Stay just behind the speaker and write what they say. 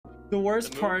The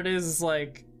worst part is,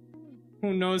 like,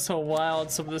 who knows how wild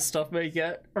some of this stuff may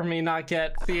get, or may not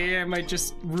get. The AI might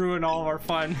just ruin all of our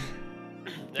fun.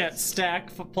 Get stack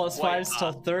plus 5s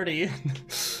till 30.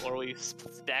 Or we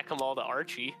stack them all to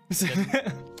Archie.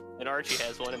 And Archie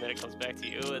has one, and then it comes back to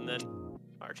you, and then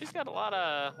Archie's got a lot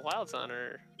of wilds on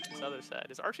her this other side.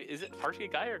 Is it Archie a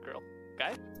guy or a girl?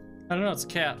 Guy? I don't know, it's a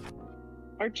cat.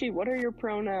 Archie, what are your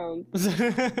pronouns?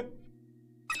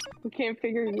 We can't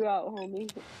figure you out, homie.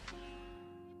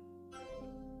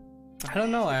 I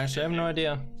don't know, actually. I have no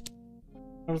idea.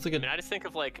 I don't think I mean, I just think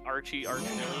of like Archie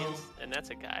Archimillions, and that's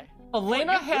a guy.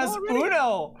 Elena has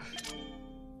Uno!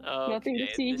 Okay, Nothing to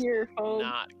see here, folks.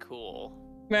 Not cool.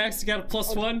 Max, you got a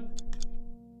 +1?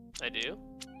 I do.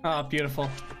 Oh, beautiful.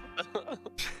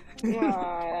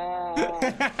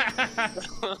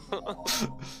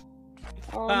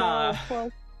 Oh no,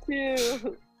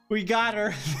 +2. We got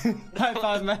her. High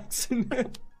five, Max.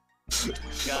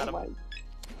 Got him.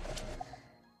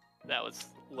 That was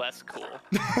less cool.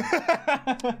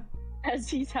 As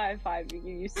he's high-fiving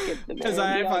you, you skip the man. As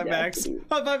I high five Max.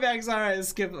 High five Max, alright,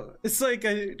 skip it. It's like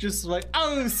I just like,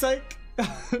 oh, psych.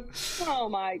 Oh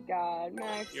my god,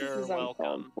 Max, You're this is welcome.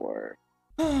 uncalled for.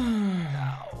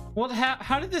 What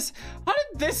how did this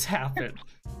happen?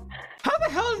 How the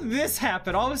hell did this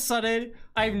happen? All of a sudden,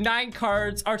 I have 9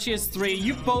 cards, Archie has 3,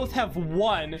 you both have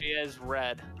 1. She has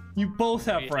red. You both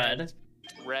have red.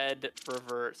 Red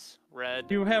reverse. Red.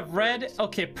 You have red, reverse.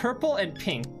 okay, purple and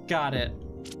pink. Got it.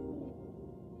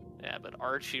 Yeah, but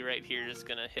Archie right here is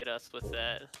gonna hit us with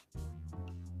that.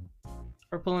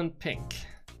 Purple and pink.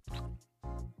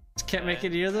 Just can't make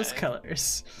it either of those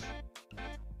colors.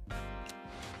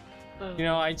 You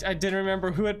know, I didn't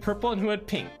remember who had purple and who had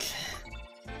pink.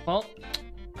 Well,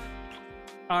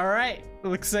 alright.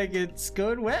 Looks like it's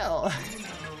going well.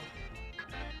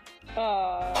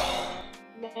 No.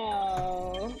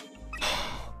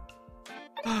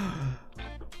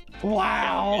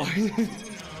 Wow.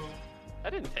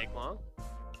 That didn't take long.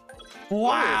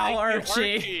 Wow, Oh,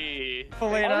 Archie.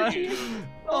 Elena.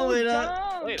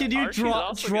 Elena. Can you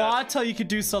Archie's draw till you can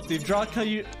do something? Draw till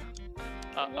you...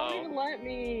 Won't even let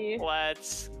me.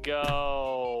 Let's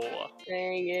go.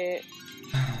 Dang it.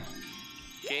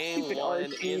 Game Stupid 1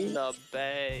 Archie. in the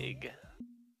bag.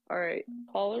 Alright,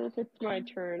 caller, if it's my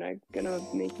turn, I'm gonna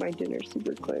make my dinner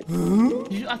super quick.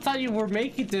 I thought you were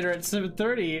making dinner at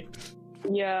 7:30.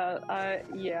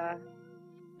 Yeah.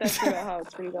 That's about how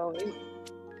it's been going.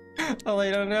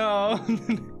 Elena, no.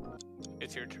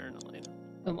 It's your turn, Elena.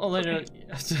 Elena,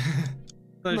 I thought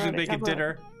she was making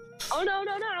dinner. Oh no!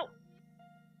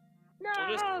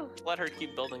 We'll just let her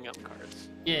keep building up cards.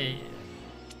 Yeah.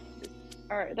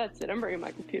 Alright, that's it. I'm bringing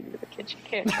my computer to the kitchen.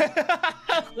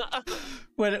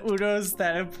 When Uno's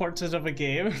that important of a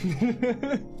game.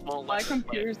 My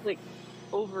computer's like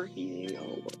overheating.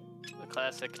 Oh. The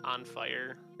classic on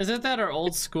fire. Isn't that our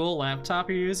old school laptop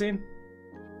you're using?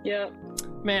 Yeah.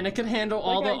 Man, it can handle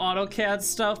all the AutoCAD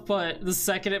stuff, but the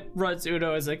second it runs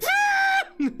Uno, it's like.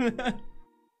 I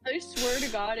swear to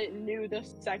God, it knew the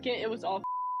second it was all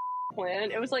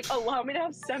plan. It was like, allow me to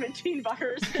have 17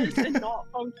 viruses and not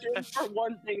function for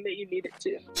one thing that you need it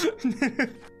to.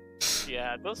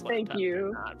 Yeah, those Thank laptops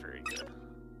you. are not very good.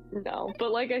 No,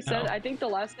 but like I said, No. I think the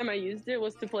last time I used it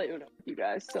was to play Uno with you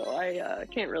guys, so I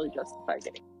can't really justify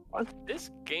getting one. This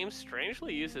game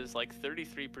strangely uses like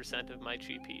 33% of my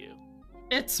GPU.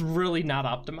 It's really not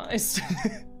optimized.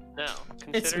 No, It's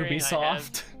considering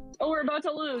Ubisoft. Oh, we're about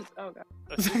to lose! Oh god.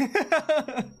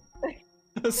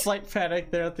 A slight panic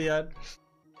there at the end.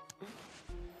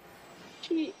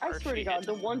 Gee, I swear to God,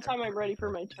 the one time I'm ready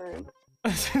for my turn.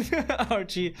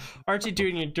 Archie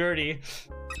doing you dirty.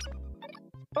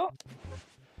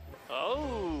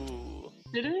 Oh!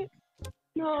 Did it?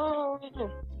 No.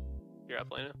 You're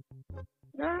up, Lena.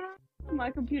 No.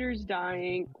 My computer's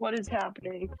dying. What is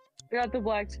happening? I got the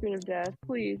black screen of death,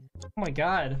 please. Oh my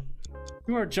god.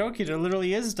 You are joking, it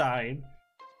literally is dying.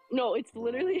 No, it's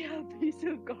literally a piece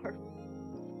of garbage.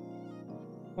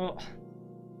 Well, Froze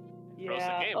the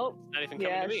Yeah. game. Oh, It's not even coming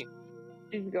yeah. to me.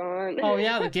 She's gone. oh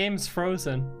yeah, the game's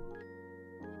frozen.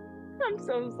 I'm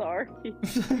so sorry.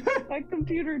 My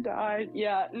computer died.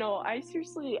 Yeah, no, I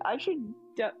should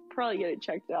probably get it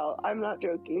checked out. I'm not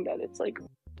joking that it's like...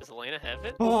 Does Elena have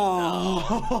it?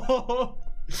 Oh!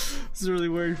 I was really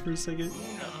worried for a second.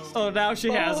 Oh, now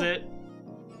she has it.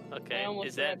 Okay, I almost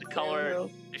is that had the color?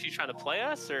 Samuel. Is she trying to play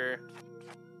us, or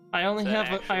I only Is that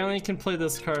have I actually- only can play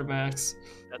this card, Max.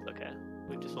 that's okay?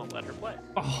 We just won't let her play.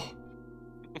 Oh,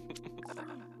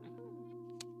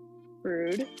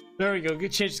 Rude. there we go.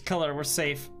 Get change the color. We're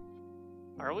safe.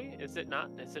 Are we? Is it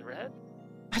not? Is it red?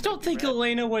 I don't think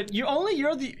Elena would. You're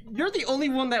the only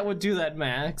one that would do that,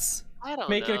 Max. I don't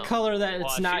Make know. it a color that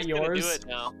it's not she's yours. Do it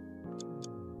now.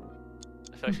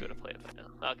 I thought she would have played it by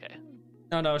now. Okay.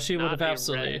 No, she would Not have the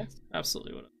absolutely red.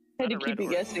 would have. Had to Not a keep red you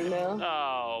or- guessing now.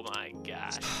 Oh my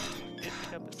gosh. Did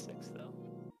pick up a 6 though.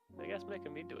 I guess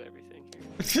making me do everything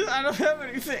here. I don't have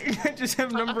anything. I just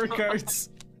have number cards.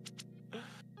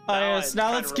 Oh yes,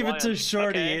 now let's give it to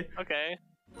Shorty. Okay.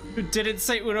 Who didn't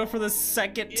say Uno for the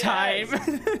second Yes. time.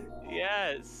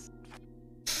 Yes.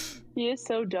 He is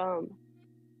so dumb.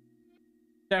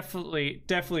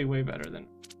 Definitely way better than.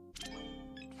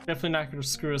 Definitely not gonna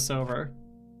screw us over.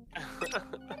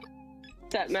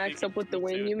 That max up with the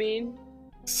win, you mean?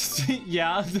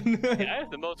 Yeah. Yeah, I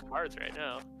have the most cards right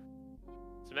now.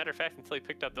 As a matter of fact, until he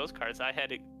picked up those cards, I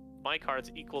had my cards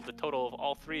equal the total of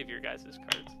all 3 of your guys'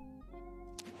 cards.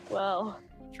 Well,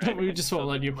 We just won't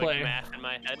let you quick play. Math in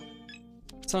my head.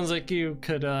 Sounds like you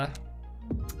could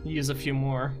use a few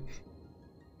more.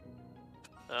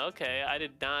 Okay, I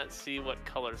did not see what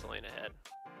colors Elena had.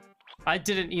 I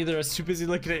didn't either. I was too busy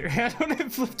looking at your hand when it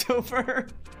flipped over.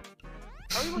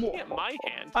 How are you looking at my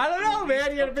hand? I don't know,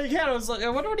 man. You had a big hand. I was like, I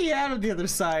wonder what he had on the other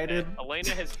side. And Elena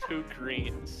has 2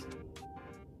 greens.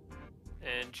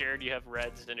 And Jared, you have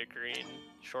reds and a green.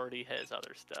 Shorty has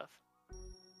other stuff.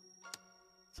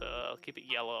 So I'll keep it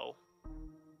yellow.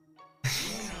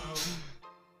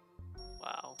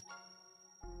 Wow.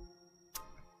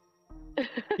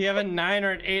 you have a 9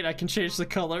 or an 8. I can change the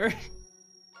color.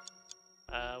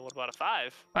 What about a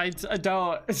 5? I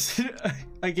don't.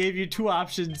 I gave you 2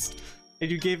 options, and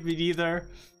you gave me neither.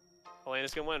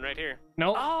 Elena's gonna win right here.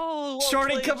 Nope. Oh, well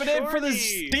Shorty played, coming in for the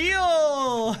Shorty.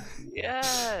 steal.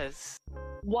 Yes.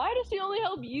 why does he only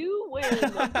help you win?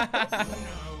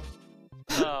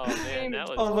 Oh man, that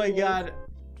was. Oh my god.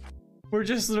 We're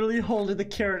just literally holding the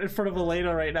carrot in front of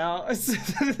Elena right now.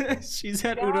 She's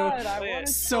had Uno God, I wanted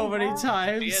so many bad.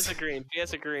 times. She has a green. She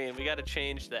has a green. We gotta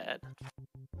change that.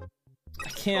 I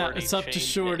can't. Shorty It's up to changed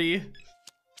Shorty.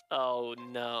 Oh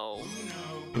no.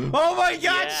 Oh my god,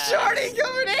 Yes. Shorty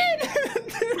coming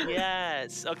in!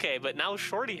 Yes. Okay, but now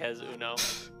Shorty has Uno.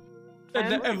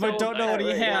 and I'm we so don't know what he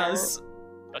bad right now. has.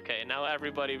 Okay, now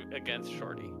everybody against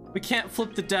Shorty. We can't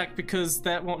flip the deck because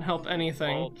that won't help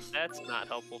anything. Well, that's not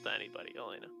helpful to anybody,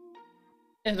 Elena.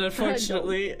 And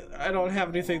unfortunately, I don't have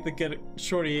anything to get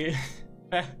Shorty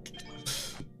back.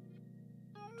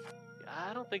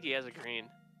 I don't think he has a green.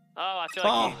 Oh, I feel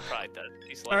like he probably does.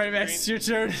 He selected Alright, green. Max, it's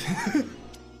your turn.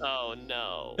 Oh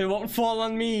no. It won't fall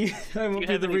on me. I won't be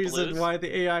have the any reason blues? why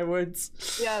the AI wins.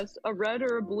 Yes, a red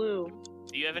or a blue.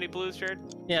 Do you have any blues, Jared?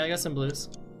 Yeah, I got some blues.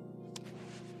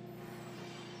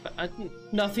 But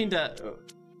nothing to.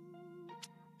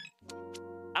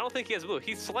 I don't think he has blue.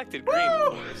 He selected green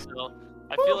before, so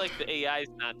I feel like the AI is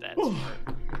not that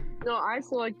smart. No, I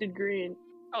selected green.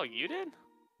 Oh, you did?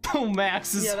 Oh,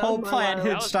 Max, his Yeah, that whole was my plan wild.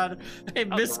 hinged on a was a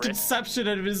risk. misconception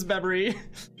of his memory.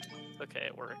 Okay,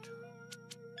 it worked.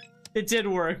 It did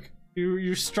work.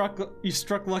 You struck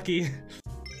lucky.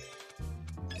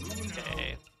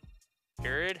 Okay.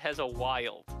 Jared has a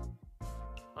wild.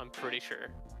 I'm pretty sure.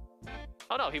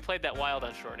 Oh no, he played that wild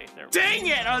on Shorty. Never mind. Dang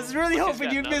it! I was really He's hoping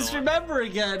got you'd another one. misremember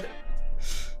again.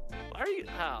 Why are you?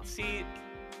 Oh, see,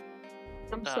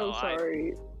 I'm Oh, so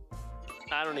sorry.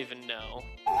 I don't even know.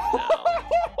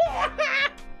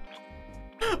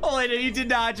 Oh, wait, you did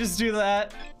not just do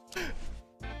that.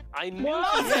 I knew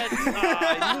he had.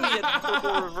 I knew he had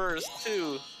purple reverse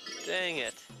too. Dang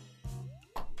it.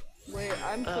 Wait,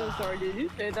 I'm so sorry. Did you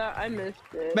say that? I missed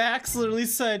it. Max literally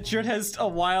said Jared has a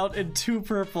wild and 2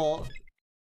 purple.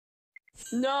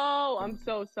 No, I'm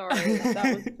so sorry.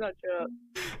 That was such a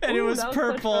And it Ooh, was that was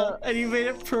purple, such and you made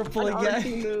it purple an again.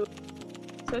 Archie move.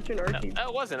 Such an Archie.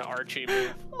 That wasn't an Archie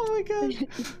move. Oh my god.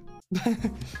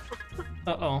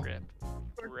 Uh-oh. Rip.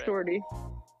 Rip. Shorty.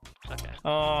 Okay.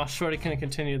 Oh, Shorty couldn't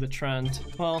continue the trend.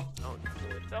 Well. Don't do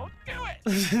it. Don't do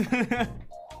it.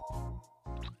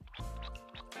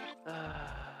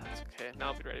 It's okay. Now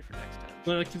I'll be ready for next time.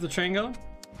 Let I keep the train going?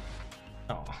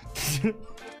 Oh.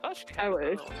 Oh, she I had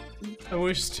wish. another one. I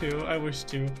wish to. I wish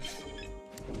to.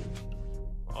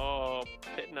 Oh,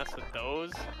 hitting us with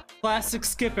those. Classic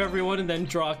skip everyone and then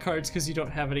draw cards because you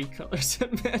don't have any colors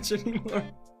that match anymore.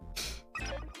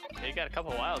 Yeah, you got a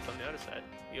couple wilds on the other side.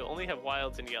 You only have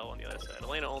wilds and yellow on the other side.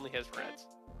 Elena only has reds.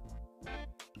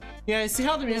 Yeah, see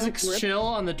how the music's Rip. chill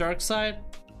on the dark side?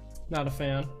 Not a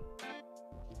fan.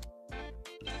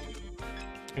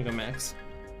 Here you go, Max.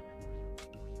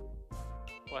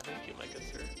 Well, I think you like it,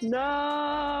 sir. No.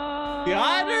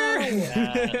 Got her!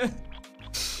 Yes.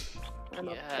 I'm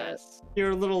upset. Yes.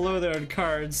 You're a little low there on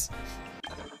cards.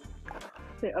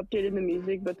 they updated the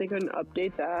music, but they couldn't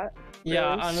update that.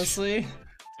 Yeah, Gross. honestly.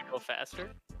 To go faster.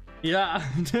 Yeah.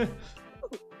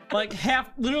 Like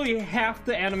literally half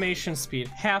the animation speed.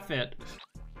 Half it.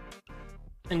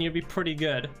 And you'd be pretty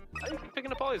good. Why are you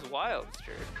picking up all these wilds,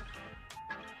 Jared?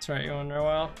 That's right, you want to know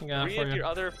well? You got it 3 for of you. your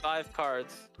other 5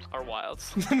 cards are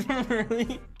wilds.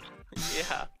 Really?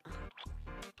 Yeah.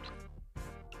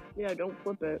 Yeah, don't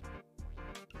flip it.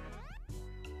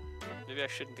 Maybe I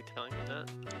shouldn't be telling you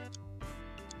that.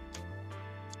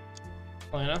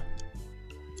 Lena?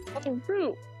 Oh,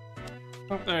 fruit.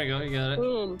 Oh, there you go, you got it.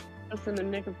 Boom. Just in the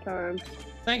nick of time.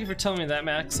 Thank you for telling me that,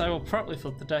 Max. I will probably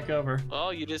flip the deck over.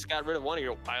 Well, you just got rid of one of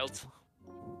your wilds.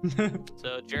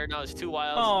 So Jared now has 2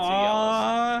 wilds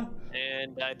Aww. and 2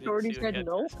 yellows. And I did Jordy 2 said hits.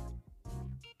 no.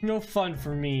 No fun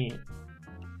for me.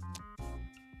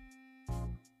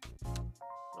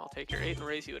 I'll take your 8 and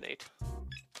raise you an 8.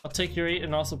 I'll take your 8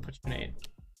 and also put you an 8.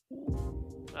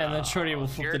 And then Shorty will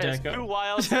flip Jared the has deck 2 up.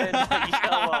 wilds and a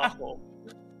yellow.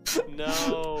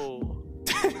 No.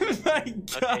 My Okay,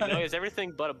 God. no, he has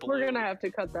everything but a blue. We're gonna have to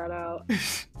cut that out.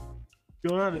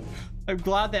 God. I'm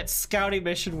glad that scouting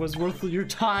mission was worth your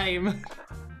time.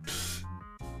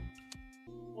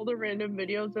 All the random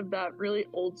videos of that really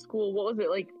old school, what was it,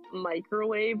 like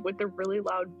microwave with the really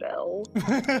loud bell?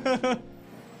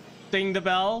 Ding the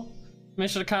bell.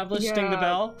 Mission accomplished. Ding the Yeah.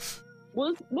 bell.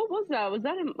 What was that? Was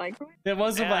that a microwave? It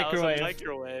was a Yeah, microwave. It was a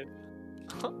microwave.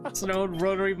 It's an old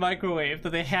rotary microwave that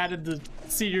they had in the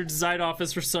senior design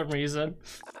office for some reason.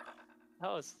 That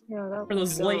was Yeah, that For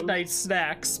those was late dumb. night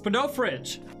snacks. But no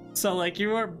fridge. So like you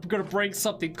weren't gonna bring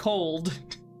something cold.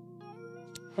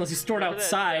 Unless you stored Remember that,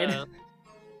 outside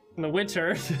in the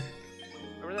winter.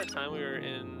 remember that time we were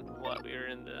in what? We were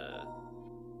in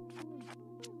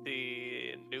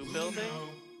the new building,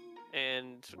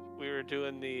 and we were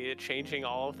doing the changing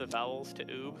all of the vowels to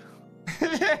oob.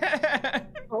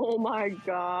 Oh my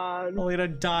god. Alina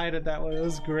died at that one. It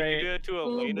was We great. did it to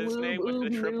Elena's Oob, name with the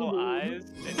oob, triple oob.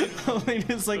 eyes. And it,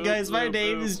 Alina's like, guys, my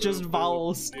name is just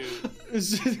vowels.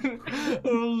 It's just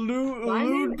My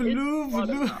name is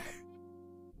Buttercup.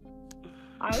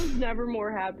 I was never more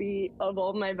happy of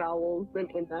all my vowels than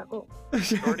in that one.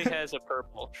 Shorty has a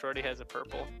purple. Shorty has a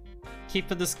purple.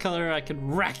 Keep it this color, I can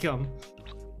wreck him.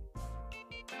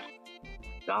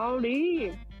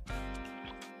 Sorry.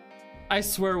 I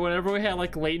swear, whenever we had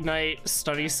like late night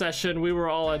study session, we were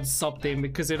all on something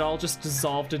because it all just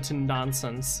dissolved into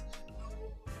nonsense.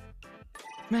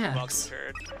 Welcome, Max.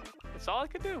 Jared. That's all I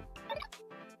could do.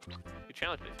 You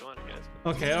challenge me if you want, I guess.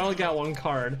 Okay, I only got one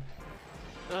card.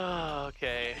 Oh,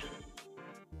 okay.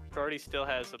 Shorty still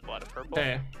has a what, a purple?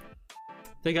 Okay.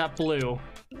 They got blue.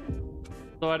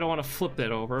 So I don't want to flip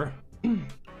it over. And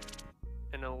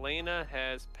Elena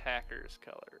has Packers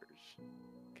colors.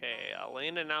 Okay,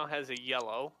 Elena now has a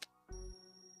yellow.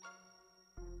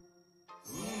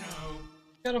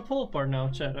 Got a pull-up bar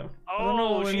now, Shadow. I don't Oh,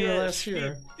 know when she you were is. last She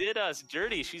year. did us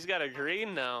dirty. She's got a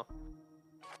green now.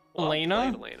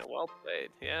 Elena? Played, Elena. Well played.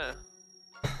 Yeah.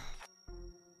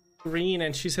 Green,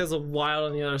 and she has a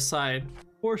wild on the other side.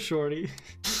 Poor Shorty.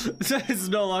 It's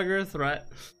no longer a threat.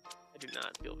 I do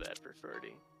not feel bad for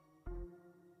Shorty.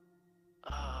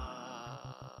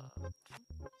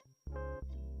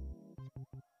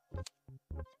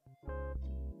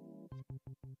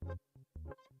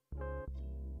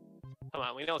 Come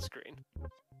on, we know it's green.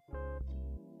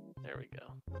 There we go.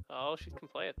 Oh, she can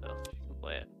play it though. She can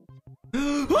play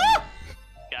it.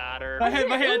 Got her. I had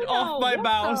my hand Oh, off my what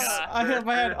mouse. the- I had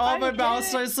my hand off my I mouse,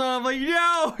 did. and I saw. I'm like,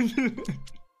 no.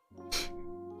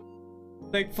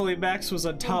 Thankfully, Max was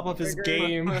on top of his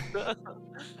game.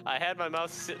 I had my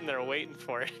mouse sitting there waiting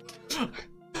for it.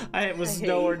 I was I hate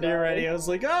nowhere you near guys. ready. I was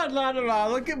like, oh, no,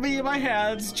 look at me in my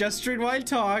hands, gesturing while I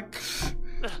talk.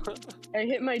 I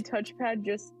hit my touchpad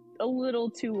just a little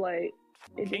too light.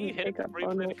 It Can you didn't hit it pick up before you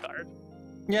on play the it. card?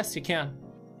 Yes, you can.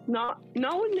 Not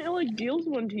when it like deals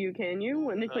one to you, can you?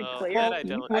 When it's like Oh, player. that I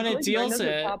don't. When feel it like deals mine doesn't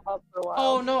it- pop up for a while.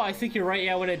 Oh, no, I think you're right.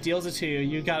 Yeah, when it deals it to you,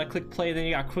 you gotta click play, then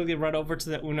you gotta quickly run over to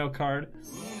the Uno card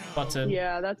button.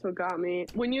 Yeah, that's what got me.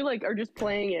 When you like are just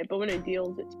playing it, but when it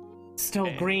deals, it's Still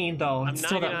Okay. green, though. I'm It's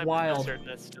still that 99% wild. certain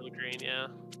that's still green, yeah.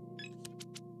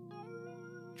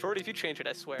 Shorty, if you change it,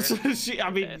 I swear. I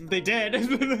mean, they did.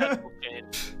 That will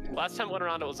change. Last time went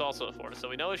around, it was also a 4, so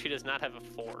we know she does not have a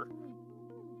 4.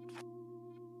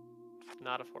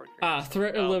 Not a 4 green.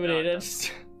 Threat Oh, eliminated.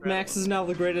 no. Max is now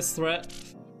the greatest threat.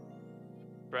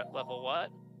 Threat level what?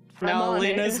 I'm Now on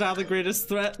Elena it. is now the greatest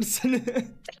threat.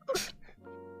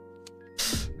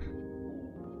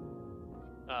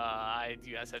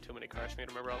 You guys have too many cards for me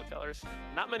to remember all the colors.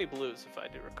 Not many blues, if I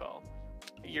do recall.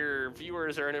 your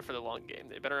viewers are in it for the long game.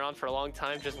 They've been around for a long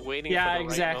time, just waiting. Yeah, for the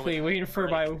exactly. Right waiting for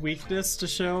my weakness to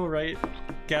show. Right,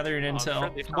 gathering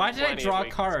intel. Why did I draw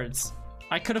cards?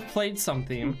 I could have played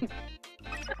something.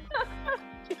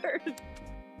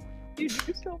 You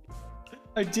do so.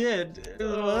 I did.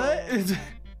 What?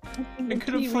 I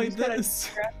could have played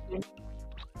this.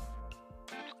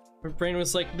 My brain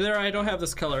was like, there, I don't have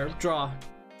this color. Draw.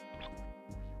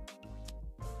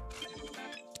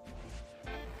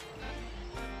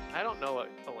 I don't know what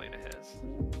Elena has.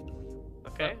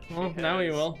 Okay. Well, now we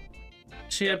will.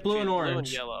 She had blue and orange. Blue and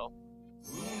yellow.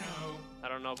 I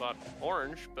don't know about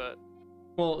orange, but...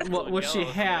 Well, what she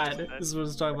had is what I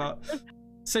was talking about.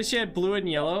 Say she had blue and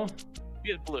yellow?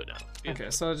 She has blue now. Okay,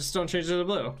 so just don't change it to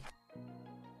blue.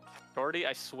 Shorty,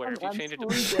 I swear, if you change it to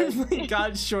Oh my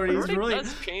god, Shorty's Shorty really,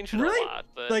 does change it a really lot,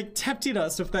 but... like tempting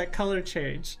us with that color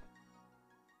change.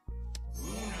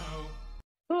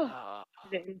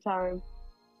 In time.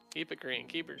 Keep it green,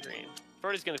 keep it green.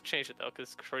 Shorty's gonna change it though,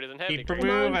 because Shorty doesn't have any Keep it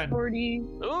green.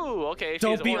 moving. Ooh, okay.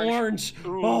 Don't be orange.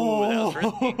 Ooh, Oh, that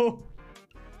was risky.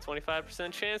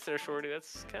 25% chance there, Shorty.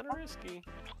 That's kind of risky.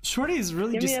 Shorty's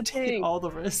really Give me just a taking pink. all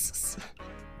the risks.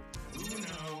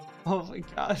 Oh my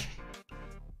god.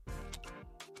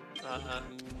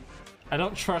 I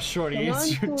don't trust Shorty. Come on,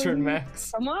 It's your Shorty. turn,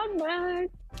 Max. Come on, Max.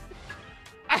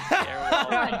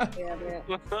 God damn it.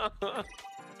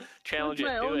 Challenge With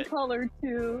it, my do own it. color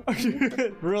too.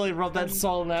 Really rub that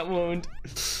salt in that wound.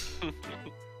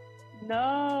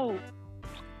 No.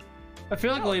 I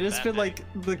feel like Lena's been Batman.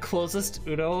 like the closest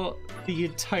Uno the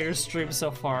entire stream so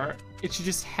far, and she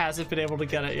just hasn't been able to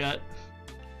get it yet.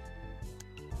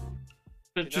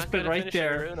 You're It's just not been gonna right finish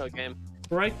your there. Uno game.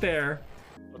 Right there.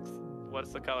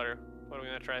 What's the color? What are we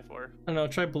gonna try for? I don't know,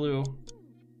 try blue.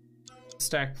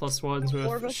 Stack plus ones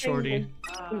More of with a Shorty.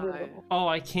 thing. Oh,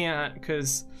 I can't,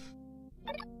 because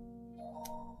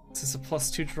this is a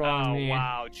 +2 draw on Oh me.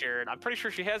 wow, Jared. I'm pretty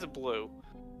sure she has a blue.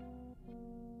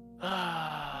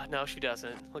 No, she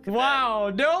doesn't. Look at Wow,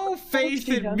 no faith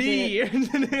she in me!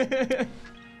 that.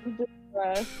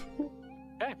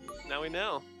 Okay, now we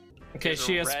know. Okay, There's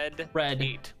she a has red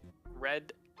 8.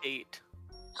 Red 8.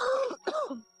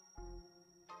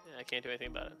 Yeah, I can't do anything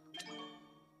about it.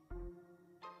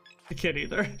 I can't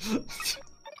either.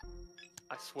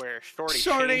 I swear, Shorty.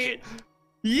 Shorty! Change it.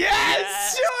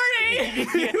 Yes! Shorty!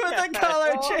 With the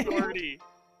color Oh, change! Shorty.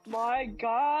 My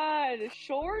God,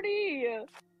 Shorty.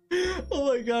 Oh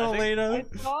my god, I think- Elena. I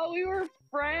thought we were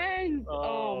friends.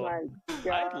 Oh, my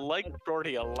God. I like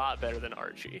Shorty a lot better than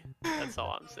Archie. That's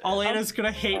all I'm saying. Elena's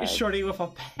gonna hate Shorty with a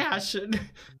passion.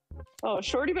 Oh,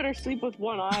 Shorty better sleep with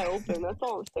one eye open. That's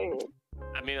all I'm saying.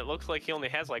 I mean, it looks like he only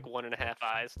has like 1.5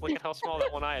 eyes. Look at how small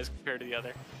that one eye is compared to the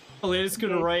other. Elena's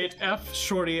gonna write F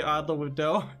Shorty on the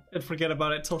window and forget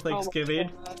about it till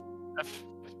Thanksgiving.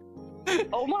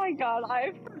 Oh my God,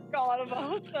 I forgot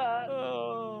about that.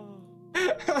 Oh.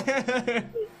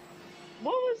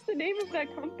 What was the name of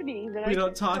that company? That We I don't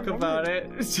can't talk remember? about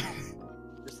it.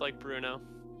 Just like Bruno.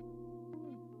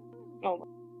 Oh, my.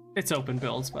 It's open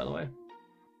builds, by the way.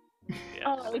 Yeah.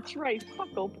 Oh, that's right. Fuck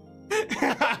open.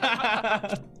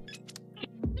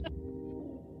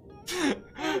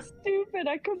 Stupid.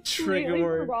 I Trigger completely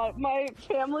word. forgot. My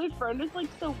family friend is like,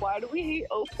 so why do we hate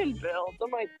open builds?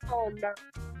 I'm like, oh no.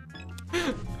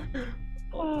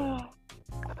 Oh.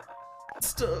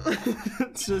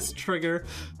 It's just trigger.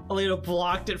 Elena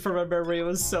blocked it from my memory. It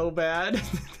was so bad.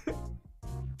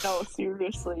 No,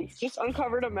 seriously. Just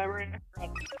uncovered a memory.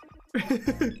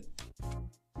 That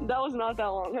was not that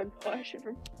long ago. I should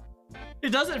remember. It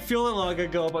doesn't feel that long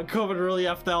ago, but COVID really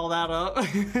effed all that up.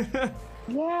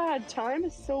 Yeah, time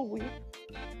is so weird.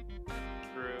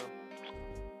 True.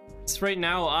 It's right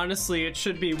now, honestly, it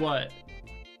should be what?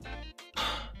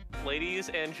 Ladies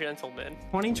and gentlemen.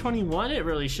 2021 it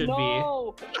really should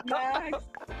No, Max.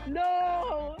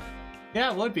 No. be.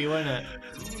 Yeah, it would be, wouldn't it?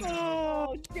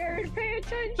 Oh, Jared, pay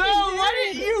attention. No, what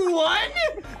Jared. did you won?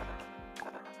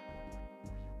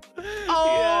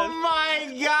 Oh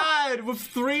my god! With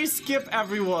 3 skip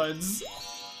everyone's.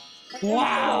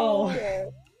 Wow!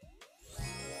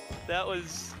 That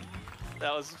was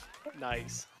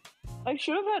nice. I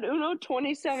should have had Uno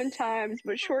 27 times,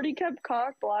 but Shorty kept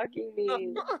cock blocking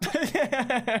me.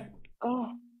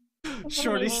 Oh.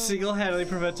 Shorty single-handedly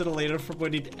prevented Elena from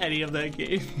winning any of that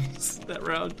games that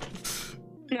round.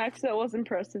 Max, that was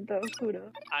impressive though.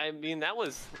 Kudos. I mean, that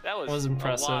was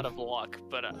impressive. a lot of luck,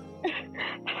 but And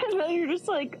then you're just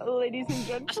like, ladies and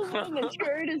gentlemen, the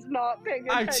Jared is not paying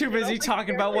attention. I'm too busy like,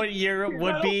 talking about what year it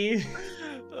would be.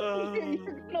 You're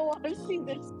gonna want to see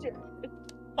this, Jared.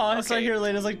 Oh, so I Okay. hear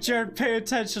Elena's like, Jared, pay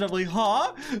attention. I'm like,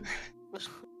 huh?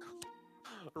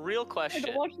 real I had question.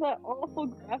 to watch that awful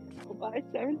graphic go by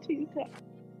 17 times.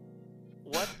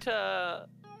 What are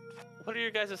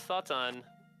your guys' thoughts on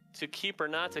to keep or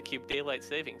not to keep daylight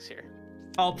savings here?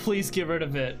 Oh, please get rid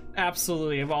of it.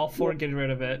 Absolutely, I'm all for getting rid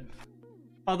of it.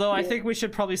 Although I think we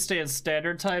should probably stay at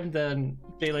standard time than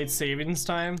daylight savings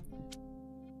time.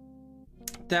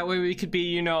 That way we could be,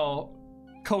 you know,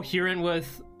 coherent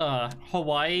with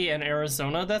Hawaii and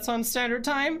Arizona that's on standard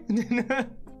time.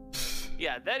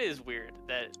 Yeah, that is weird.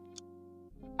 That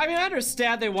I mean, I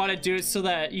understand they want to do it so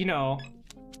that, you know,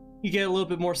 you get a little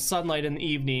bit more sunlight in the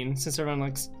evening since everyone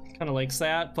kind of likes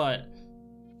that, but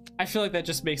I feel like that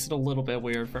just makes it a little bit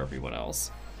weird for everyone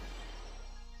else.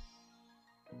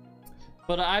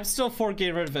 But I'm still for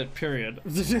getting rid of it, period.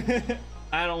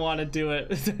 I don't want to do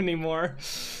it anymore.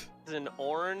 is an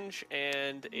orange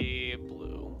and a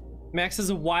blue. Max is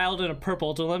a wild and a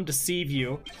purple. Don't let him deceive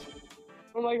you.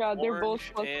 Oh my god, they're both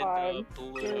Orange +5. and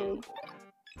blue.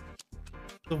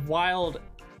 The wild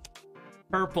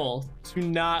purple. Do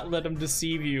not let him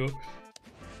deceive you.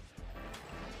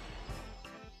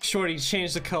 Shorty,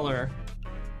 change the color.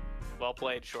 Well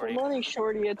played, Shorty. I'm letting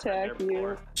Shorty attack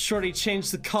you. Shorty,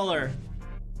 change the color.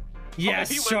 Yes,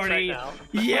 he wins Shorty. right now.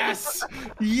 Yes.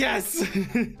 Yes.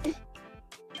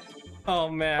 Oh,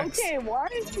 Max. Okay, why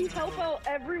does he help out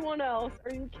everyone else?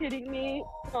 Are you kidding me?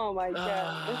 Oh my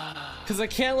god. Because I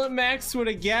can't let Max win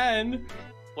again.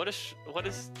 What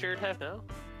does Jared have now?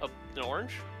 An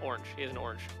orange? Orange. He has an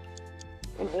orange.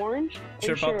 An orange?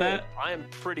 Sure about that? I am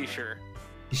pretty sure.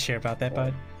 You sure about that,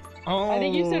 bud? Oh. I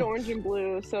think you said orange and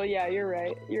blue, so yeah, you're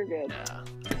right. You're good. Yeah.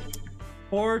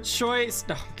 Poor choice.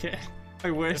 No, okay. I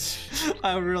wish.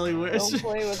 I really wish. Don't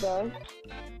play with us.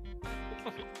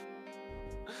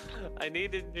 I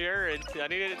needed Jared. I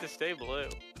needed it to stay blue.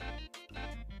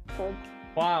 So,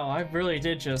 Wow, I really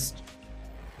did just.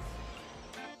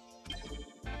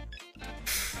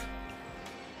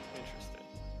 Interesting.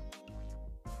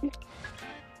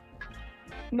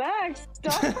 Max,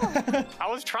 stop! I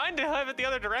was trying to have it the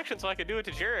other direction so I could do it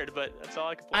to Jared, but that's all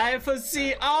I could play. I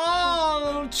foresee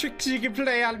all tricks you can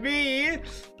play on me.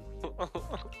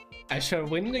 I shall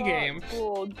win the game.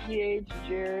 Cool,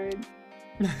 GhJared.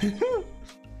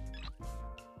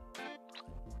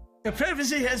 The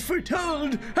prophecy has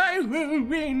foretold I will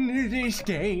win this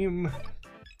game.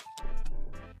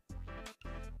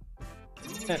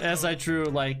 And as I drew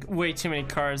like way too many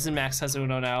cards, and Max has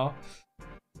Uno now.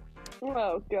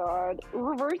 Oh god.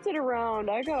 Reverse it around.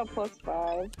 I got a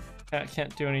 +5. I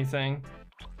can't do anything.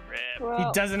 Rip. Well, He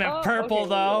doesn't have purple okay,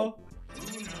 though.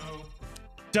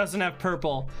 Doesn't have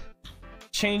purple.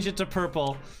 Change it to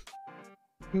purple.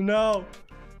 No.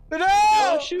 No!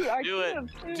 Oh shoot, I Do it.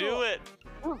 could've too. Do it.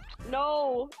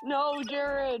 No, no,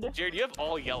 Jared. Jared, you have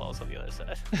all yellows on the other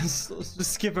side. Let's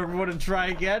just give everyone a try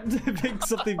again to pick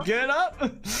something good up.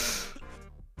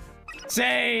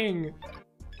 Dang!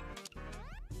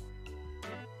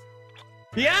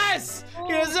 Yes!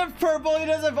 He doesn't have purple, he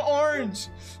doesn't have orange.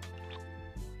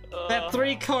 That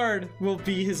 3 card will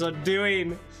be his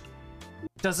undoing.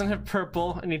 Doesn't have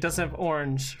purple and he doesn't have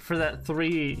orange for that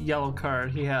 3 yellow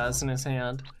card he has in his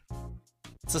hand.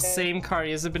 It's the same card,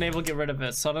 he hasn't been able to get rid of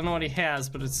it, so I don't know what he has,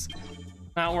 but it's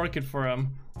not working for him.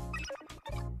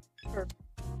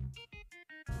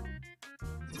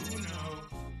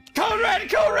 Code red!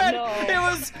 Code red! No. It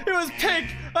was pink!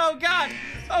 Oh god!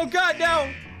 Oh god, no!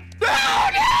 No!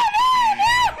 No!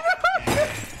 No! No!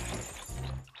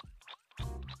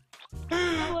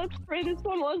 Oh, let's pray this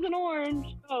one wasn't orange.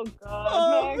 Oh god.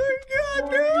 Oh Max. my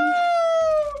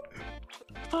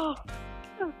god, Oh.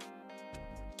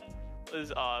 This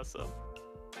is awesome.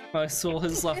 no! My soul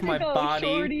has left Way to my go, body.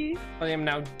 Shorty. I am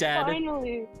now dead.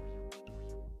 Finally.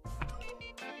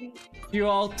 You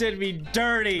all did me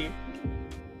dirty.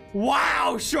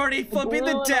 Wow, Shorty, flipping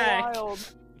Blue the and a deck. wild.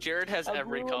 Jared has A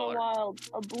every blue color. And a wild.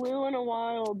 A blue and a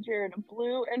wild, Jared. A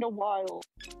blue and a wild.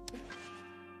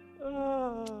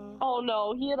 Oh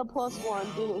no, he had a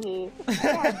 +1, didn't he?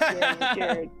 God damn it,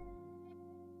 Jared.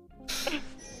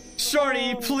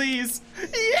 Shorty, please.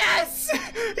 Yes!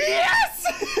 Yes!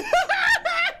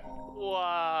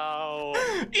 Wow.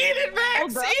 Eat it,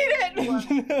 Max! Oh, Eat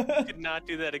it! Could not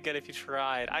do that again if you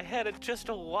tried. I had just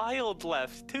a wild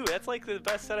left too. That's like the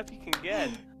best setup you can get.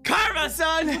 Karma,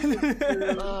 son!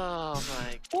 Oh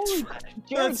my Holy god.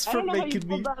 Jared, That's I for don't know how you making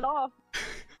me- pulled that off.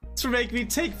 It's for making me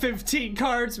take 15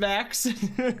 cards, Max.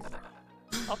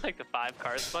 I'll take the 5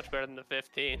 cards. It's much better than the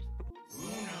 15.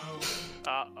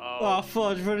 Uh-oh. Oh,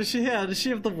 fudge, what does she have? Does she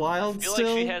have the wild I feel still?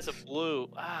 like she has a blue.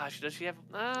 Does she have...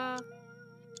 I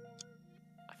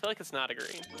feel like it's not a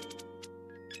green.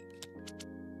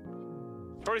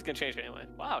 Shorty's gonna change it anyway.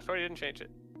 Wow, Shorty didn't change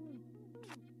it.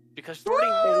 Because Shorty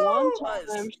One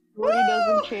time, Shorty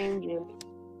doesn't change it.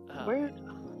 Where?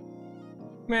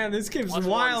 Man, this game's Plus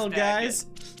wild, guys.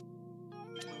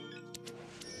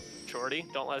 Shorty,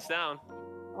 don't let us down.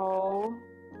 Oh.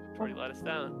 Shorty let us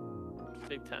down.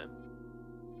 Big time.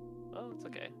 Oh, it's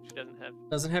okay. She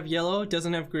Doesn't have yellow,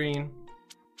 doesn't have green.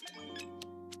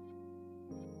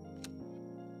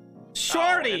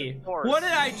 Shorty! What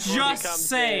did I just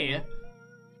say?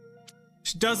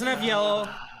 She doesn't have yellow.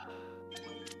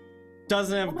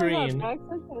 Doesn't have green. God,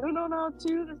 no, no,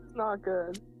 too. This is not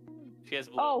good. She has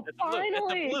blue. Oh, it's finally!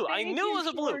 Blue. It's a blue. I knew it was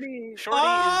a blue. Shorty, Shorty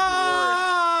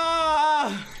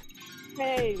is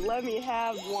Hey, let me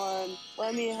have one.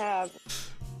 Let me have.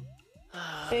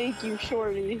 Thank you,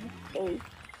 Shorty. Hey.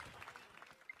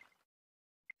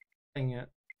 Dang it.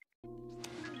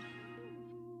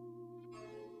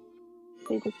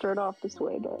 Need to start off this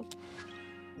way, though.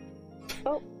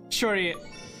 Oh. Shorty,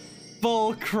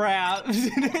 bull crap.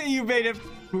 You made it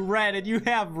red and you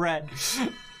have red.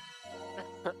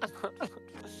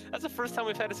 That's the first time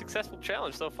we've had a successful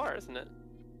challenge so far, isn't it?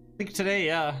 I think today,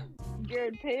 yeah.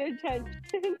 Jared, pay attention.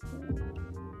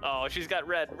 Oh, she's got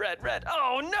red.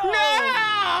 Oh no!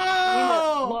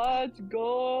 No! Let's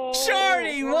go.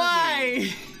 Shorty,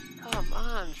 why? Come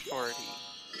on, Shorty.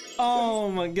 Oh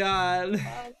my god.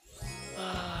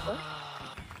 Oh,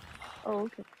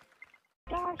 okay.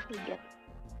 Gosh,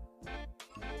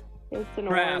 it's an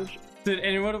Crap. orange. Did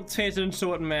anyone pay attention to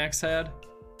what Max had?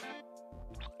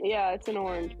 Yeah, it's an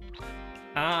orange.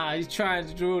 Ah, he's trying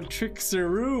to do a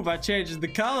tricksteroo by changing the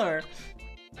color.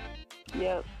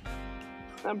 Yep.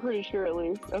 I'm pretty sure at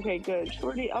least. Okay, good.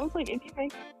 Shorty, I was like, if you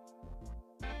make...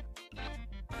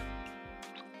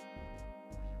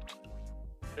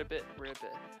 Ribbit.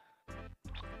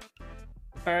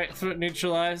 Alright, threat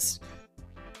neutralized.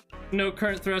 No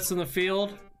current threats in the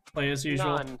field. Play as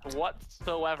usual. None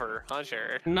whatsoever, huh,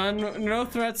 Jared? No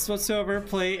threats whatsoever.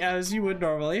 Play as you would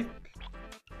normally.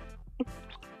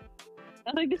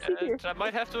 I'd like to see your... I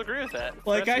might have to agree with that.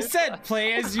 Like I said,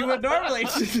 play as you would normally.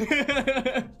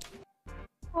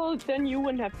 Well, then you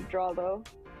wouldn't have to draw, though.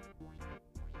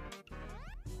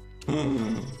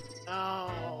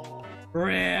 No.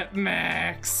 Rip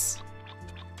Max.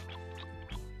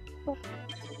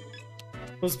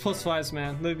 Those +5s,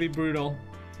 man. They'd be brutal.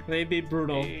 They'd be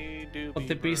brutal. But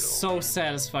they'd be so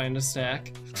satisfying to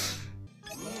stack.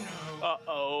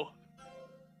 Uh-oh.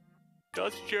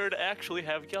 Does Jared actually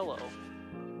have yellow?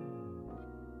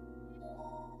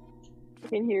 I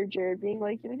can hear Jared being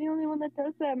like, you're the only one that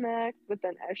does that, Max, but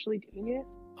then actually doing it.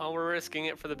 Oh, we're risking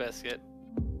it for the biscuit.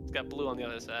 It's got blue on the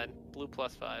other side. Blue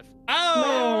 +5. Oh,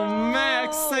 No!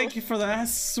 Max, thank you for that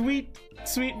sweet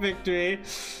victory.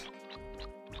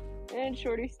 And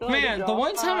Shorty still Man, the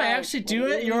one time I actually do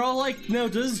it, you're all like, no,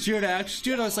 does Jared actually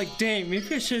do it? I was like, dang,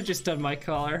 maybe I should have just done my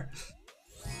color.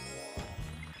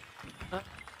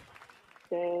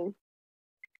 Dang.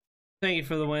 Thank you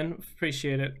for the win.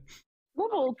 Appreciate it.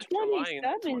 Level Lion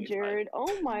 27, 25. Jared.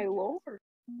 Oh my lord.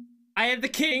 I am the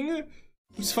king!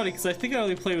 Which is funny, because I think I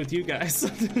only play with you guys.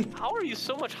 How are you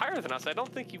so much higher than us? I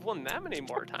don't think you've won that many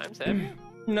more times, have you?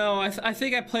 No, I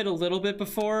think I played a little bit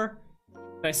before.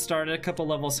 I started a couple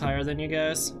levels higher than you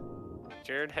guys.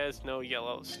 Jared has no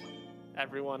yellows.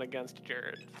 Everyone against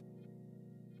Jared.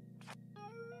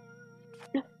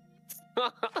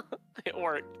 It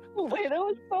worked. Oh, wait, that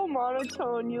was so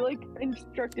monotone. You like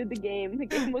instructed the game. The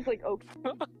game was like, okay.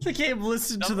 The game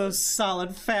listened to those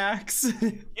solid facts.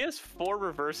 He has 4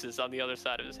 reverses on the other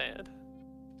side of his hand.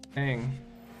 Dang.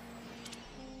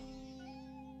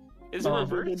 Is it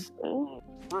reverse?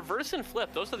 Reverse and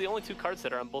flip. Those are the only 2 cards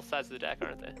that are on both sides of the deck,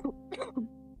 aren't they?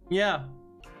 Yeah.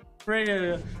 Ready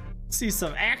to see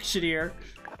some action here.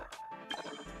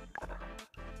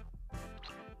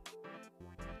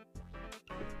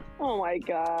 Oh my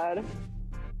god.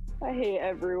 I hate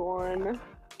everyone.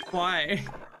 Why?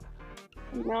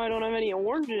 Now I don't have any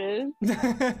oranges.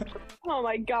 Oh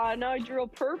my god, now I drew a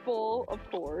purple, of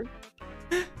course.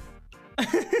 This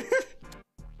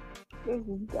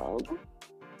is dumb.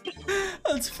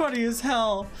 That's funny as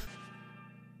hell.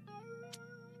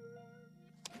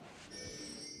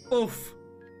 Oof.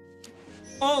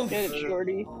 Oof. Get it,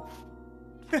 Shorty.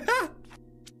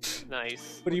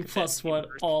 Nice. What do you +1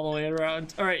 all the way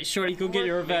around? Alright, Shorty, go get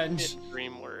your revenge.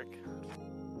 Dream work.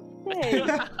 Hey.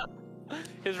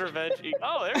 His revenge.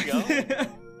 Oh, there we go.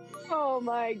 Oh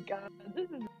my god, this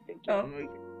is Oh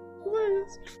ridiculous. my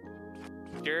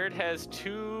god. Jared has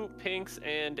 2 pinks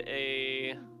and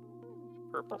a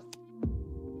purple.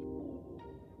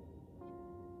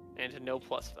 And no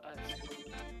 +5s.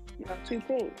 Not 2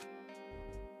 pink.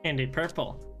 And a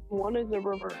purple. One is a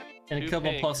reverse. And a 2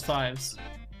 couple pinks. +5s.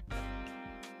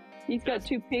 He's got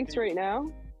 2 pinks right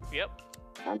now. Yep.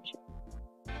 Gotcha.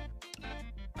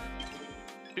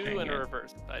 2 and a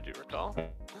reverse, I do recall.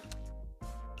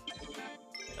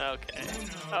 Okay.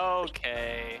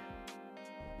 Okay.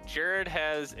 Jared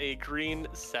has a green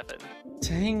 7.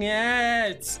 Dang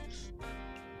it!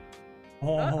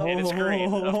 It is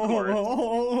green, of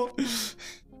course.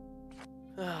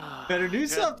 Better do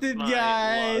something,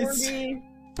 guys.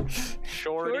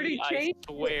 Shorty, I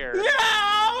swear.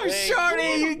 No, Shorty,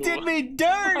 you did me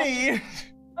dirty.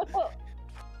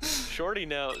 Shorty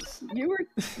knows. You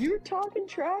were talking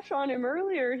trash on him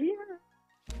earlier. He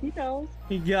knows.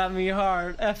 He got me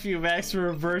hard. F you, Max, for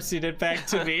reversing it back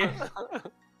to me.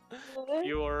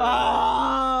 You're. Oh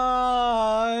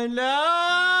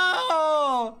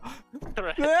no!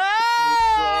 Right.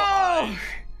 No!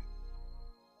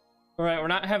 Alright, we're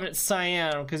not having it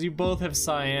cyan because you both have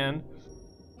cyan.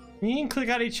 You can click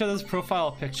on each other's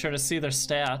profile picture to see their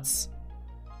stats.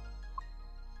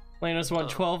 Lena's won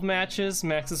 12 matches,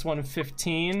 Max has won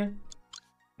 15.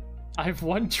 I've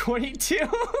won 22.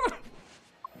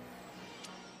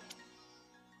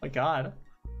 My god.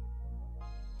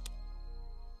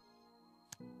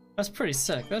 That's pretty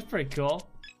sick. That's pretty cool.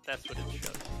 That's what it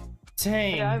shows.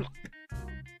 Dang. Yeah,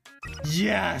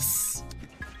 yes!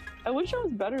 I wish I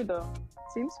was better though.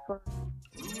 Seems fun.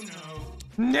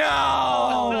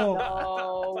 No!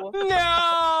 No!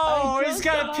 No! He's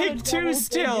got a pick 2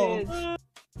 still!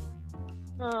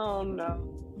 Oh no.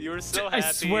 You were so happy.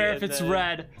 I swear if it's then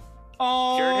red.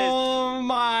 Oh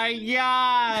my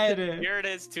god! Jared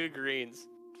has 2 greens.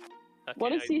 Okay,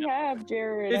 What does he have,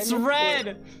 Jared? It's I missed red!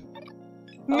 it.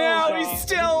 No, Oh, he God.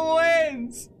 still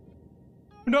wins!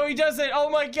 No, he doesn't! Oh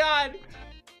my god!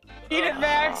 Eat it,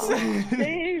 Max!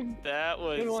 Dave! That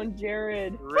Good was one,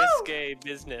 Jared. risque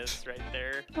business right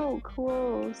there. So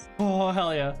close. Oh,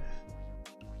 hell yeah.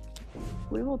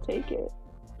 We will take it.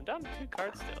 I'm down to 2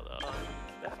 cards still, though. I'm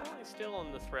definitely still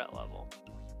on the threat level.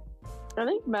 I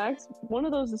think Max, one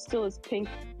of those is still his pink,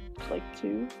 like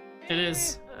 2. It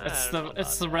is. I It's don't know the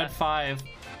about red that. 5.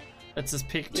 It's his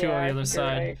pick 2 Yeah, on I the other think you're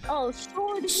side. right. Oh,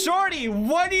 Shorty! Shorty,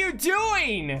 what are you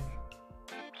doing?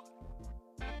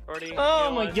 Shorty, you Oh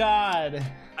know my what? god.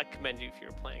 I commend you for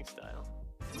your playing style.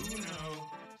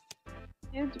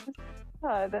 Yeah,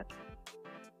 God,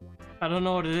 I don't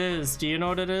know what it is. Do you know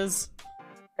what it is?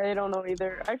 I don't know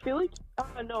either. I feel like,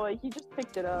 oh no, he just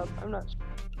picked it up. I'm not sure.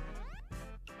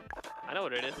 I know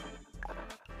what it is.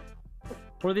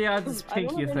 What are the odds it's I pink,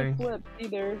 don't you have any think? flips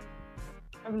either.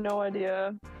 I have no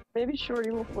idea. Maybe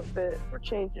Shorty will flip it or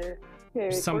change it.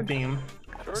 Okay, Some theme.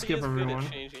 Shorty Skip is good everyone.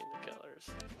 at changing the colors.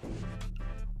 You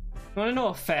wanna know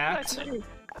a fact?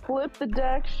 flip the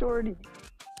deck, Shorty.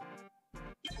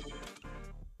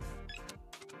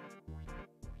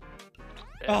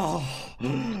 Oh.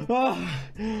 Oh.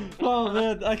 Oh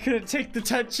man, I couldn't take the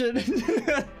tension.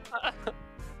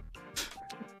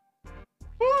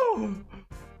 Woo.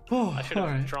 Oh, I should have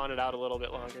alright. drawn it out a little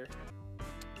bit longer.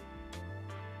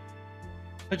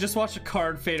 I just watched a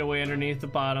card fade away underneath the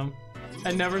bottom.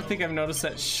 I never think I've noticed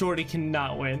that Shorty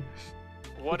cannot win.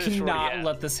 What We is Shorty cannot at?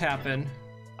 let this happen.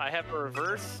 I have a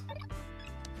reverse.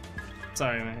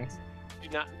 Sorry, Max. Do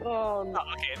not. Oh, no.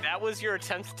 Oh, okay, that was your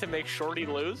attempt to make Shorty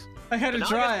lose. I had to But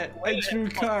now draw I it. get to play I drew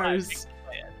it. cards.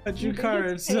 I drew You think it's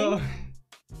cards, so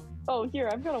Oh, here,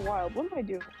 I've got a wild. What am I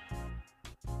doing?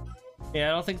 yeah,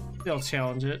 I don't think they'll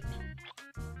challenge it.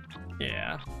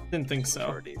 Yeah, didn't think so.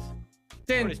 Shorties.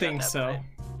 Didn't Shorty's not think that so. bad.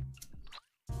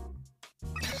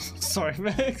 Sorry,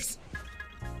 Max.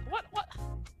 What? What?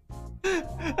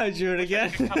 I drew it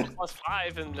again. I got a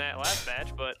 +5 in that last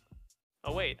match, but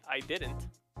oh wait, I didn't.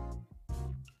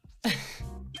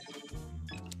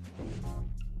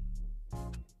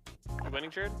 You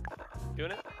winning, Jared?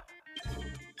 Doing it?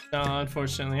 No,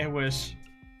 unfortunately, I wish.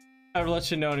 I would let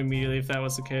you know immediately if that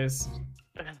was the case.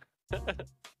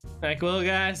 Like, well,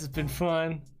 guys, it's been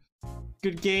fun.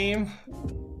 Good game.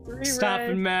 3 Stopping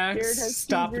red. Max, Jared has 2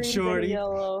 stopping greens and a Shorty.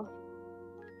 yellow.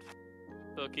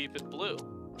 So keep it blue.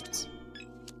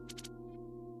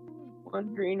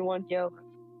 1 green, 1 yellow.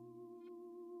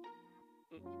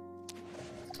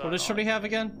 So What does Shorty have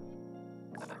again?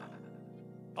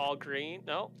 all green?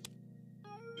 No.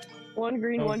 1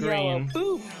 green, Oh, 1 green. yellow.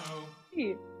 Boop!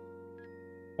 He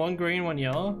 1 green, 1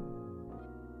 yellow?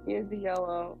 is the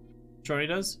yellow. Shorty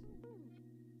does?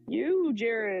 You,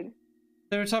 Jared.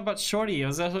 They were talking about Shorty.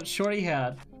 Was that what Shorty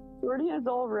had? Shorty is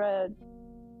all red.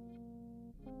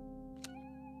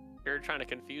 You're trying to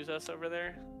confuse us over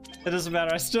there? It doesn't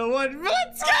matter. I still won.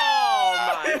 Let's go!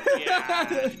 Oh my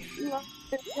god!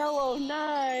 Yellow,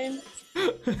 9.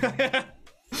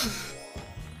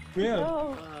 Yeah.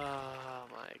 Oh. Oh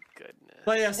my goodness.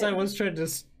 But yes, I was trying to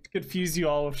confuse you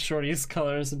all with Shorty's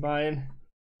colors and mine.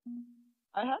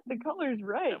 I had the colors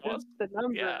right. That was- Just the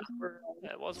numbers yeah. were.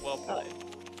 That was well played.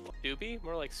 Doobie?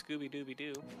 More like Scooby Dooby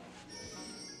Doo.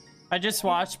 I just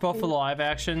watched both of the live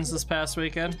actions this past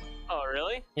weekend. Oh,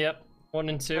 really? Yep, 1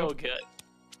 and 2. Oh, good.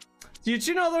 Did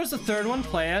you know there was a third one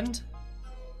planned?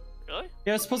 Really?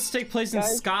 Yeah, it was supposed to take place in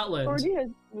Guys, Scotland. Shorty has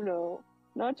Uno.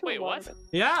 Not too Wait, what?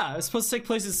 Yeah, it's supposed to take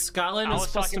place in Scotland. I It's was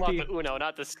supposed talking to about be. the Uno,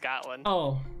 not the Scotland.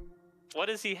 Oh, What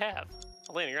does he have?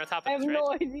 Elena, you're on top I of have this, right?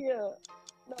 no idea.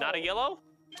 Not a No, yellow?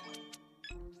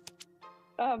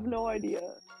 I have no idea.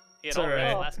 He had It's all red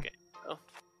alright. last game. Oh.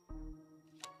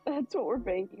 That's what we're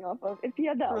banking off of. If he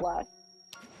had that last,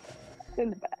 in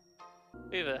the back.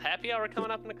 We have a happy hour coming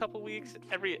up in a couple weeks.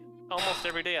 Almost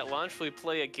every day at lunch, we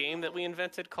play a game that we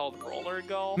invented called roller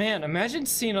golf. man, imagine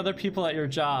seeing other people at your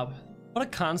job. What a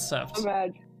concept.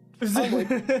 Imagine.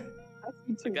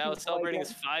 The guy was celebrating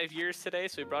his 5 years today,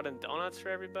 so we brought in donuts for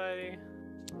everybody.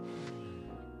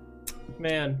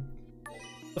 Man,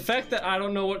 the fact that I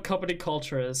don't know what company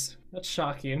culture is, that's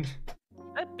shocking.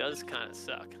 That does kind of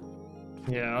suck.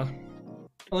 Yeah.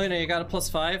 Elena, you got a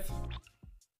 +5?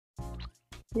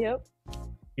 Yep.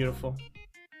 Beautiful.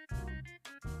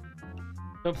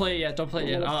 Don't play it yet, don't play it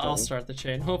yet. I'll start the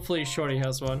chain. Hopefully Shorty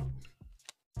has one.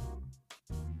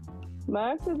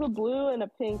 Max is a blue and a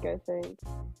pink, I think.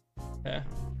 Yeah.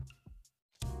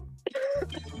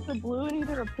 It's a blue and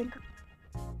either a pink.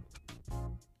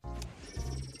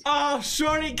 Oh,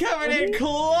 Shorty coming in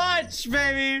clutch,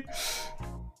 baby!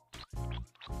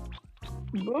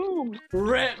 Boom!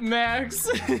 Rip Max!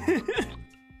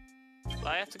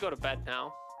 I have to go to bed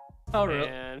now. Oh, really?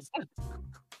 And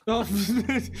Oh,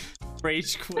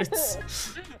 rage quits.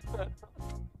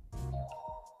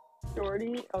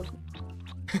 Shorty. Oh, do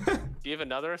you have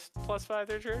another +5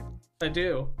 there, Jared? I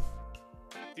do.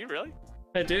 Do you really?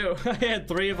 I do. I had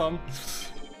 3 of them.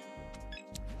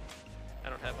 I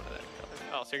don't have one of that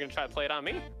color. Oh, so you're gonna try to play it on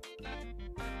me?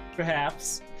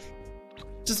 Perhaps.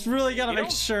 Just really gotta You make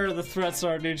don't- sure the threats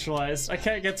are neutralized. I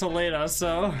can't get to Lena,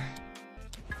 so.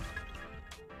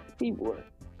 keyboard.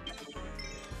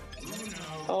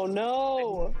 Oh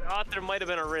no! I thought there might have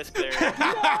been a risk there.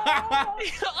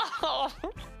 Oh,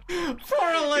 Poor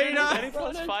Elena! Any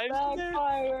plus Bonus 5 in there?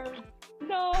 backfire.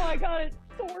 No, I got it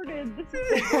sorted. This is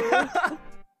the worst.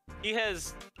 He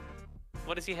has.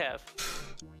 What does he have?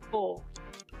 Oh.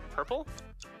 Purple?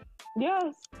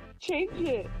 Yes, change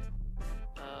it.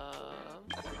 Uh,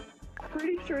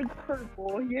 Pretty sure it's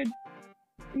purple.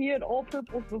 He had all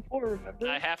purples before, remember?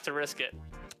 I have to risk it.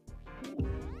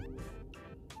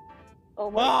 Oh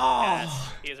my Oh,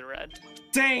 Yes, he has a red.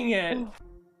 dang it!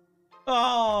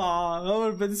 Oh, that would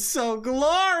have been so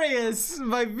glorious!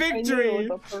 My I knew victory! it was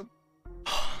a purple.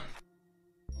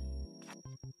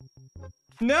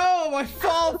 No, I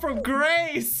fall from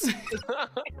grace!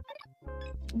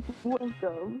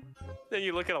 Welcome. Then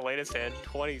you look at Elena's hand,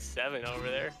 27 over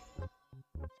there.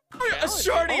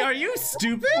 Shorty, are you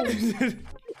stupid?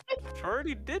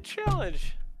 Shorty did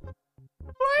challenge.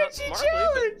 Why Not did you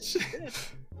smartly, but challenge?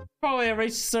 Probably I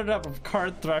reached started up a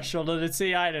card threshold and it's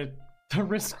AI to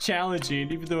risk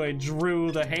challenging, even though I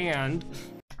drew the hand.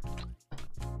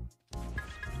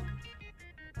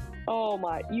 Oh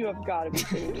my, you have got to be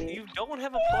kidding me. You don't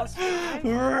have a +5?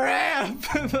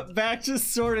 Ramp! Back to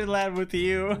Sorted Lad with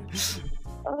you.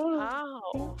 Oh,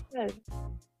 How? God.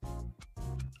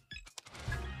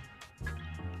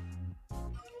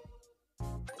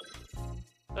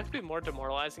 That could be more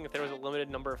demoralizing if there was a limited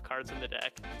number of cards in the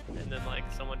deck, and then like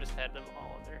someone just had them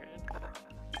all in their hand.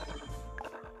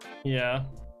 Yeah.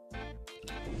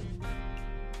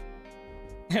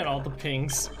 And all the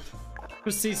pings.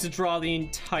 Proceeds to draw the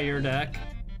entire deck.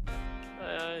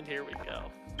 And here we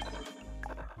go.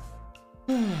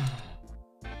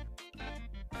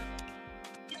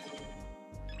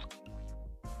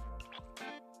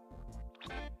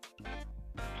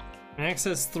 Max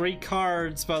has 3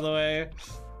 cards, by the way.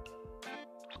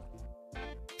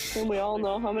 And we all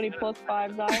know how many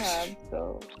 +5s I have,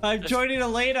 so. I'm joining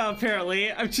Elena,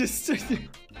 apparently. I'm just...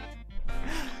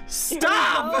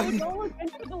 Stop! No, don't look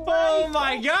into the Oh light.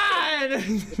 my god!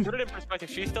 To put it in perspective,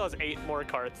 she still has 8 more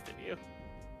cards than you.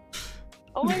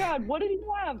 Oh my god, what did he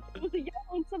have? It was a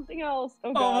yellow and something else.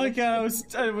 Oh god. Oh my god,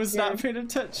 I was not paying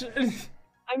attention.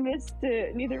 I missed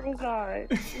it. Neither was I.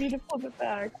 I need to flip it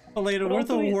back. Elena, But we're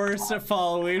also the it's worst at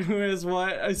following who is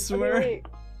what, I Okay, swear. wait.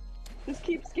 Just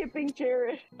keep skipping,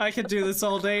 Jared. I could do this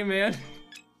all day, man.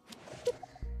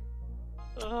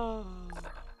 Oh.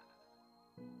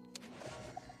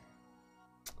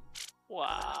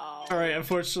 Wow. Alright,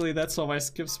 unfortunately that's all my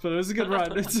skips, but it was a good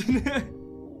run.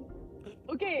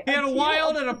 Okay. He had a teal,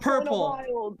 wild and a and purple.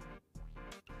 wild.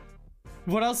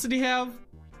 What else did he have?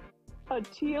 A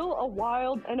teal, a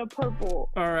wild, and a purple.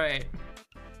 All right.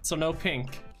 So no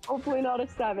pink. Hopefully not a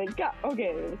 7. God,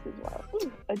 okay, this is wild.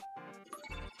 Ooh,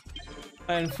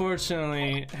 I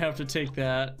unfortunately have to take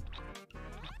that.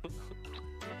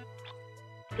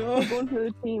 I'm going for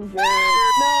the team, Jared.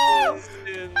 No!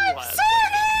 I'm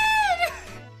sorted!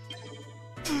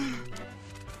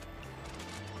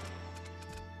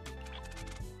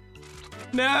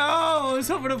 No! I was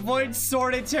hoping to avoid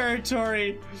sorted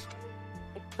territory.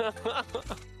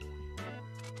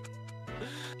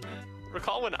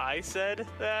 Recall when I said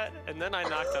that, and then I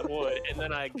knocked on wood, and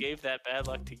then I gave that bad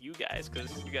luck to you guys,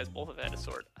 because you guys both have had a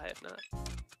sword. I have not.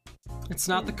 It's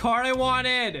not the card I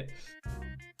wanted!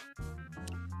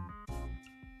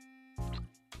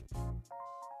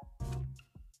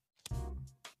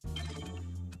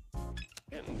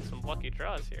 Getting some lucky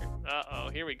draws here. Uh-oh,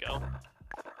 here we go.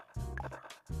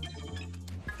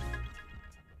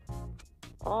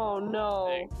 Oh no.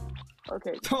 Dang.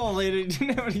 Okay. Oh, lady,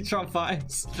 didn't have any drop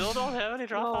 5s. Still don't have any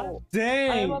drop No. fives?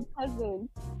 Dang! I am a peasant.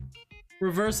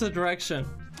 Reverse the direction.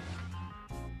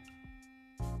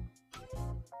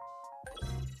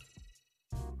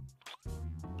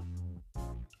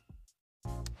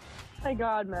 My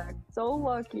god, Max. So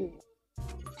lucky.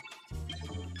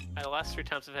 The last 3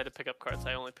 times I've had to pick up cards,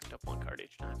 I only picked up 1 card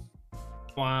each time.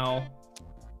 Wow.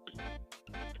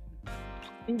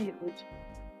 Immediately.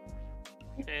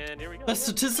 And here we go. The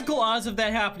statistical odds of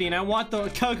that happening. I want the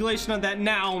calculation on that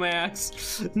now, Max.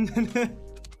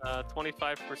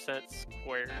 25%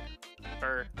 squared.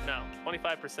 Or, no,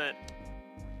 25%.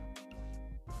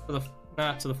 To the,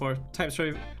 not to the 4. Times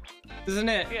 20. Isn't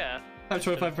it? Yeah. Times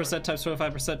 25%, times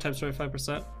 25%, times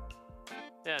 25%.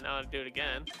 Yeah, now I'll do it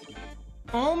again.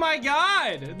 Oh my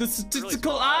god! The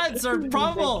statistical odds are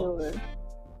probable! Ridiculous.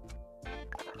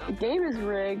 The game is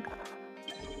rigged.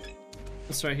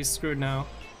 That's right, he's screwed now.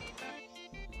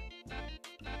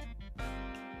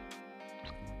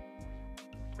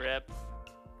 Rip.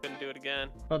 Couldn't do it again.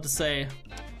 About to say.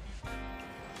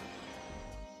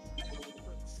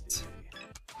 Let's see.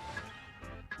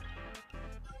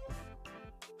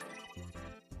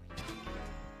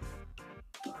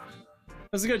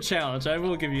 That's a good challenge, I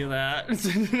will give you that.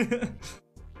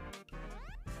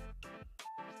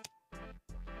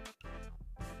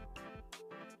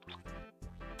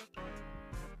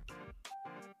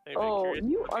 Oh,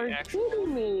 you are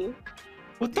kidding me.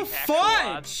 What the actual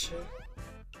odds. fudge?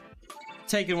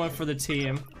 Taking one for the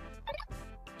team.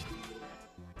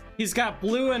 He's got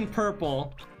blue and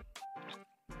purple.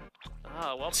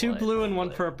 Ah, well 2 played, blue and well 1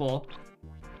 played. purple.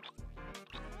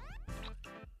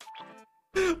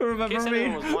 Remember case me,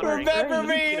 anyone was wondering, remember where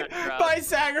me, is the peanut drop? my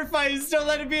sacrifice, don't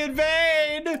let it be in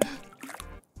vain!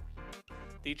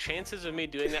 The chances of me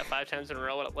doing that 5 times in a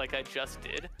row like I just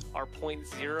did are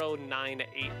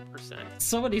 0.098%.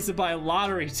 Someone needs to buy a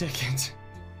lottery ticket.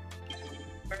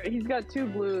 Alright, he's got 2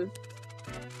 blues.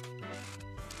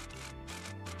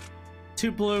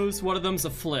 2 blues, one of them's a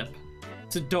flip.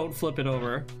 So don't flip it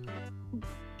over.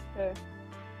 Okay.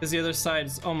 Because the other side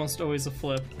is almost always a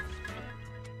flip.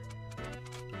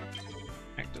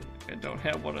 I don't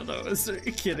have one of those, are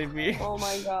you kidding me? Oh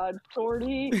my god,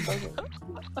 Shorty. Okay.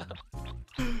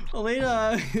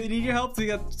 Elena, I need your help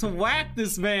to whack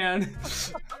this man.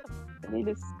 I need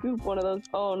to scoop one of those.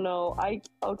 Oh no,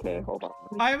 okay, hold on.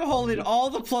 I'm holding all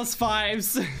the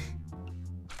 +5s.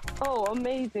 Oh,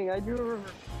 amazing, I drew a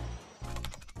reverse.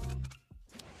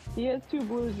 He has 2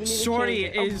 blues. We need Shorty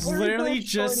to change it. is Oh, very literally good,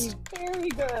 just- Shorty. Very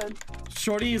good.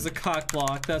 Shorty is a cock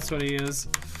block, that's what he is.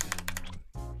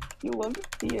 You love to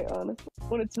see it, honestly.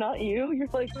 When it's not you, you're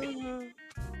like...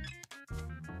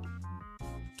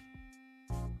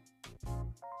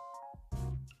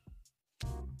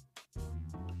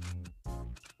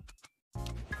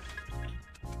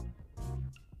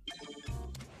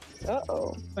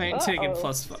 Uh-oh. I ain't taking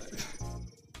 +5.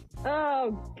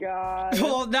 Oh, God.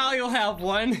 Well, now you'll have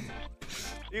one.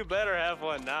 You better have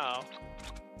one now.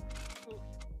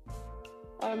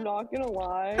 I'm not gonna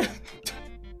lie.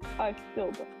 I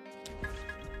still don't.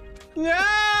 No!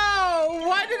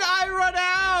 Why did I run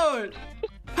out?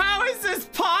 How is this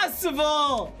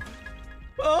possible?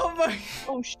 Oh my...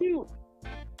 Oh, shoot.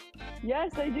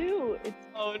 Yes, I do. It's...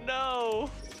 Oh no!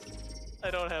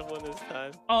 I don't have one this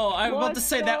time. Oh, I'm about to Let's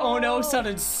say that oh no go.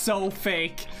 sounded so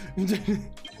fake.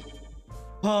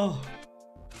 Oh,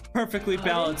 perfectly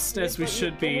balanced as we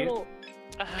should be.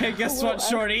 Hey, guess what,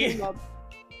 Shorty?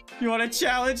 You want to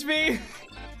challenge me?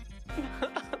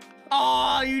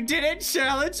 Oh, you didn't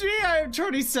challenge me? I have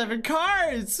 27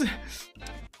 cards.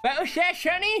 What was that,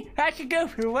 Sonny? I could go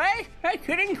for what? I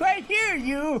couldn't quite hear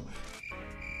you.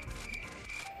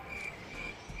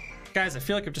 Guys, I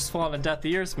feel like I'm just falling on deaf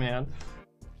ears, man.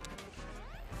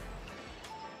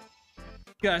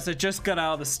 Guys, I just got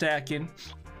out of the stacking.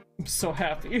 I'm so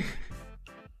happy.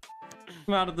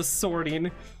 I'm out of the sorting.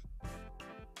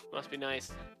 Must be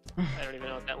nice. I don't even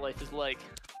know what that life is like.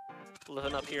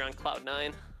 Living up here on Cloud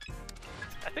 9.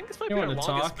 I think this might be our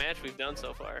longest match we've done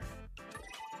so far.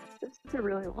 This is a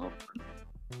really long.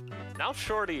 Now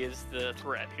Shorty is the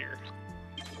threat here.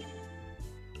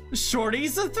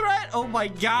 Shorty's a threat? Oh my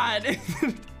god.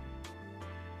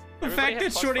 The fact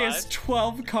that Shorty has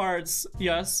 12 cards,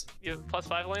 yes. You have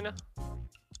 +5, Elena?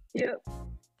 Yep.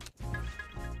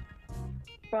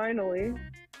 Finally.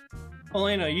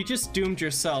 Elena, you just doomed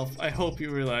yourself. I hope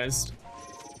you realized.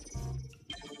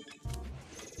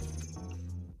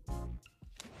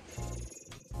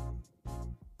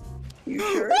 You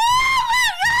sure?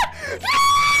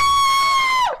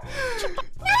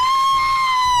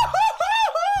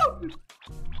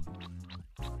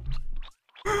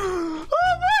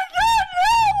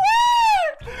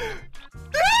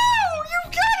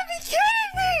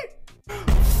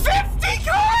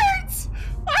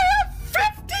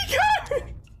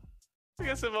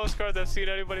 The most cards I've seen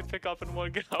anybody pick up in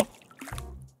one go.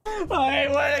 I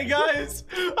ain't winning, guys.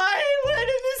 I ain't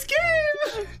winning this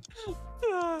game.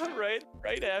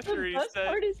 Right after he said. The best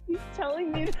part is he's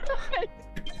telling me that.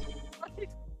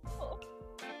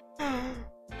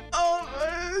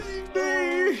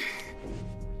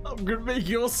 I'm gonna make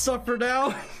you all suffer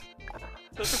now.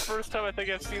 That's the first time I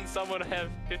think I've seen someone have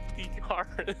 50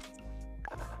 cards.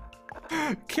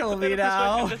 Kill me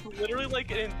now. That's literally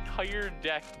like an entire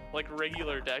deck, like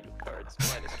regular deck of cards.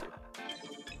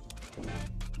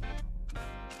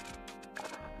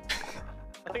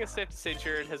 I think it's safe to say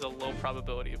Jared has a low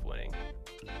probability of winning.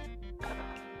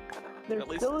 There's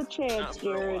still a chance,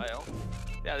 Jared.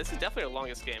 Yeah, this is definitely our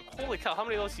longest game. Holy cow, how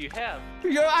many of those do you have?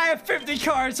 Yo, I have 50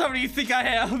 cards. How many do you think I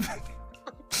have?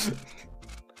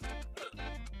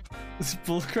 This is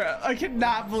bullcrap. I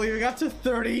cannot believe I got to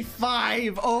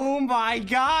 35. Oh my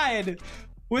god.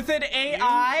 With an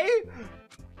AI?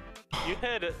 You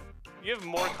have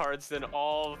more cards than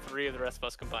all 3 of the rest of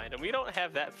us combined, and we don't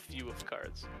have that few of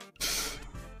cards.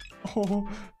 Oh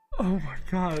my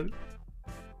god.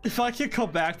 If I can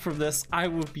come back from this, I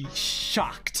will be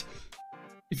shocked.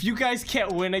 If you guys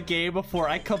can't win a game before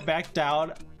I come back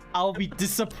down, I'll be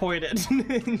disappointed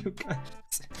in you guys.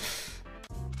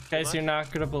 Guys, you're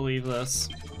not gonna believe this.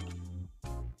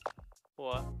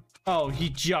 What? Oh, he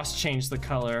just changed the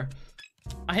color.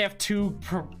 I have two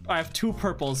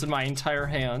purples in my entire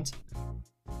hand.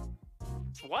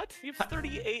 What? You have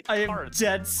 38 I cards. am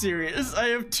dead serious. I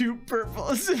have 2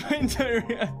 purples in my entire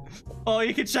hand. Oh,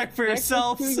 you can check for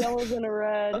yourselves. 2 yellows and a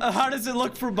red. How does it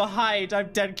look from behind?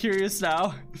 I'm dead curious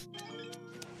now.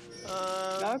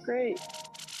 Not great.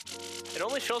 It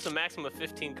only shows a maximum of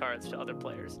 15 cards to other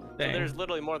players. Dang. So there's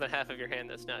literally more than half of your hand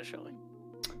that's not showing.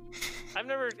 I've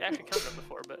never actually counted them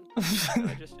before, but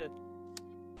I just did.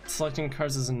 Selecting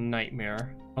cards is a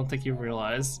nightmare. I don't think you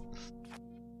realize.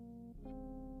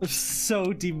 I'm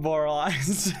so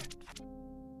demoralized.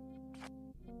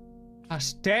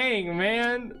 Gosh dang,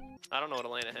 man. I don't know what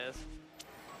Elena has.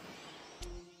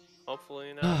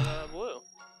 Hopefully not blue.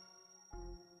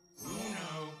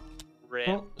 Red.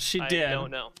 Well, she did. I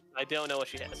don't know. I don't know what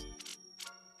she has.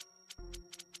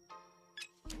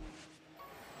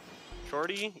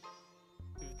 Shorty,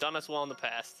 you've done us well in the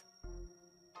past.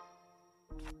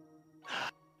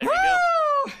 There you go.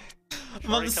 I'm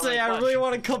about to say, I really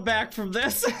want to come back from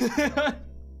this.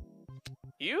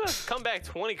 You have come back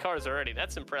 20 cards already.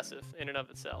 That's impressive in and of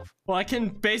itself. Well, I can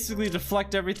basically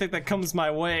deflect everything that comes my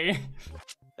way.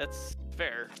 That's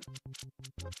fair.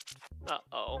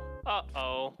 Uh-oh.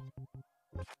 Uh-oh.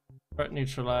 Threat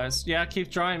neutralized. Yeah, keep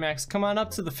drawing, Max. Come on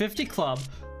up to the 50 club.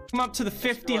 Come up to the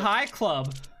 50 high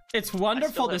club. It's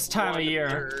wonderful this time of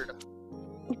year.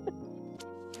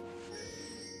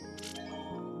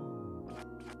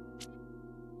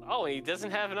 Oh, he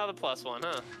doesn't have another +1,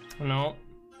 huh? No.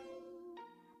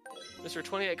 Mr.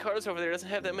 28 cards over there doesn't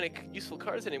have that many useful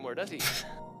cards anymore, does he?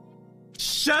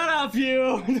 Shut up,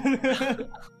 you!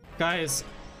 Guys,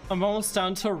 I'm almost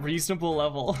down to a reasonable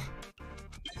level.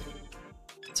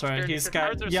 That's right, he's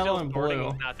got yellow and blue.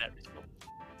 Not that reasonable.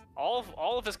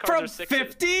 All of his cards are 6s. From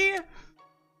 50?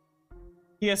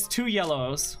 He has 2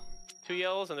 yellows. 2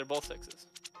 yellows and they're both 6s.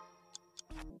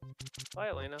 Bye,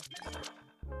 Elena.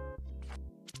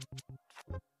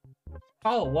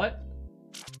 Oh, what?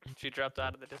 She dropped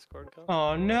out of the Discord call.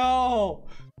 Oh no!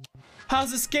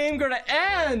 How's this game gonna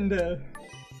end?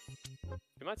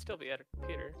 She might still be at her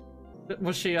computer.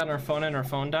 Was she on her phone and her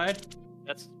phone died?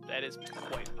 That is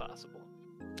quite possible.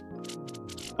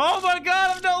 Oh my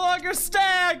god, I'm no longer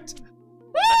stacked!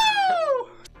 Woo!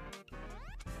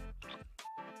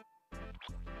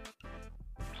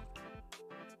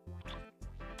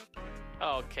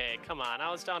 Okay, come on.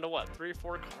 I was down to what, 3 or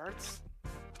 4 cards?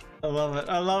 I love it.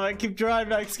 I love it. Keep drawing,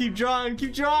 Max. Keep drawing.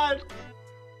 Keep drawing.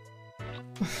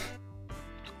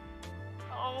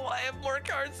 Oh, I have more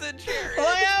cards than Jared.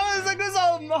 Oh yeah, look who's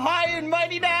all high and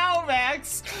mighty now,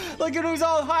 Max. Look at who's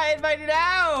all high and mighty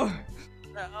now.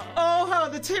 Oh, how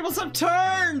the tables have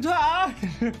turned, huh?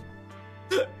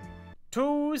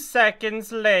 2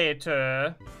 seconds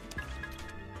later.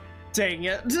 Dang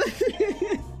it.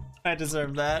 I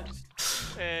deserve that.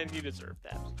 And you deserve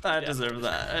that. I deserve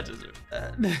that. I deserve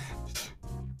that.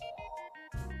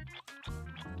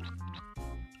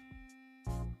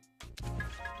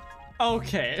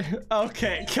 Okay.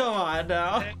 Okay, come on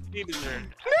now. You deserve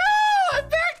it. No! I'm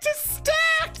back to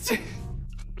stacked!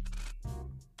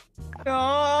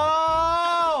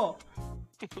 No!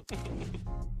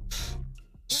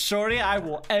 Shorty, I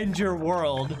will end your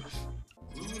world.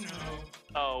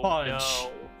 Oh, Punch.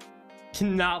 no.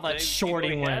 Cannot let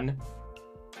Shorty win.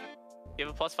 You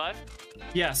have a +5?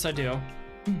 Yes, I do.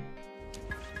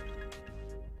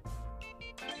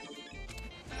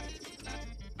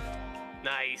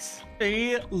 Nice.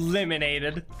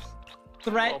 Eliminated.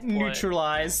 Threat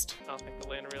neutralized. I don't think the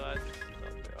land realizes.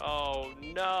 Oh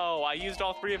no, I used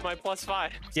all 3 of my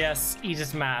 +5. Yes, eat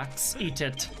it, Max. Eat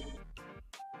it.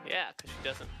 Yeah, because she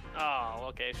doesn't. Oh,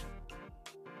 okay.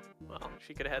 Well,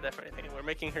 she could have had that for anything. We're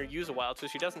making her use a wild, so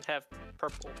she doesn't have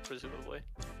purple, presumably.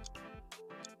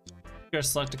 You gotta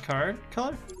select a card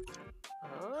color?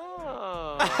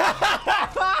 Oh.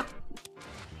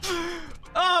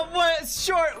 Oh, what?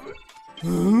 Short.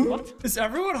 What? Is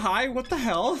everyone high? What the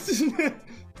hell?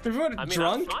 Everyone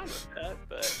drunk? I'm fine with that,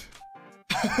 but...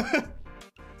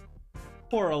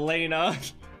 Poor Elena.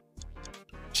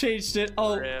 Changed it.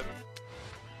 Oh. Rip.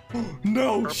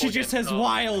 No, Purple she just has gets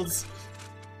wilds.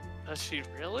 Does she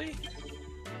really?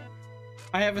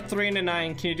 I have a 3 and a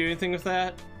 9. Can you do anything with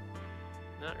that?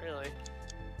 Not really.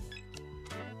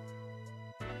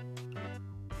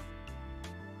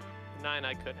 Nine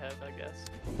I could have, I guess.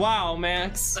 Wow,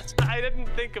 Max. I didn't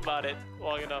think about it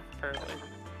long enough, apparently.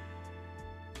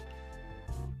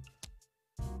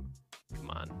 Come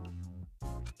on.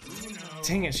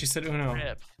 Dang it, she said Uno.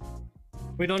 Rip.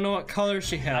 We don't know what color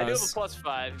she has. I do have a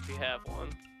 +5 if you have one.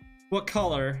 What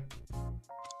color?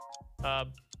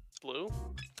 Blue?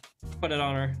 Put it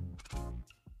on her.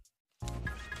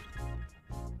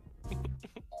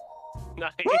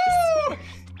 Nice. Woo!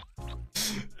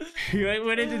 You ain't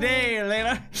winning today,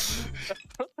 Elena.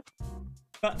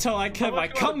 Not till I get my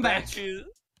comeback.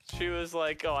 She was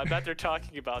like, oh, I bet they're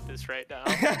talking about this right now.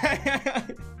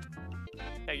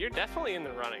 Yeah, you're definitely in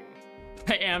the running.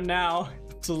 I am now.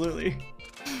 Absolutely.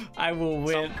 I will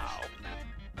win. Somehow.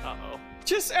 Uh-oh.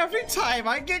 Just every time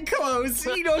I get close,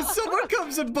 you know, someone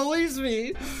comes and bullies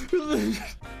me.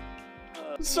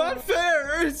 It's not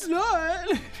fair. It's not.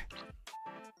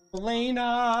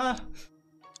 Elena.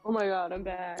 Oh my god, I'm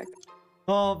back.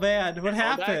 Oh man, what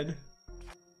happened?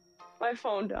 My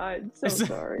phone died. So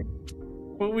sorry.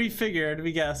 What we figured,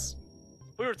 we guessed.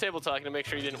 We were table talking to make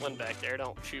sure you didn't win back there.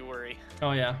 Don't you worry.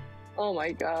 Oh yeah. Oh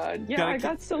my god. Yeah, Gotta I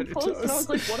got so keep close toes. and I was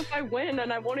like, what if I win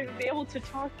and I won't even be able to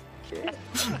talk shit?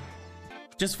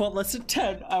 Just want less than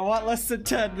 10. I want less than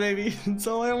 10, baby. That's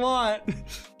all I want.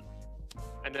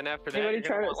 And then after that, Anybody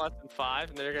you're gonna want less than 5,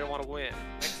 and then you're gonna want to win.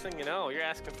 Next thing you know, you're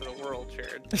asking for the world,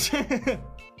 Jared.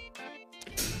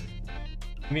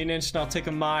 Me an inch and I'll take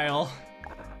a mile.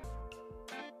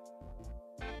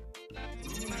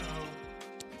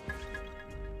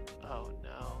 Oh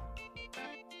no.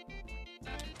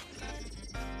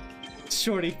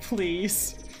 Shorty,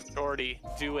 please. Shorty,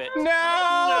 do it. No!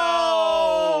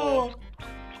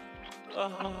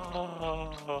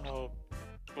 Oh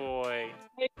boy.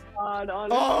 God,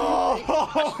 honestly.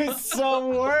 Oh, I'm so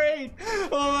worried.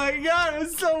 Oh my god, I'm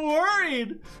so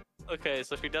worried. Okay,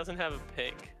 so if he doesn't have a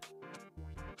pink,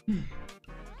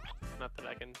 not that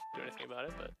I can do anything about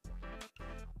it, but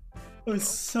I'm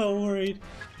so worried.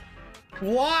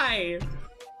 Why?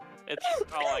 it's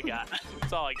all I got.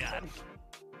 It's all I got.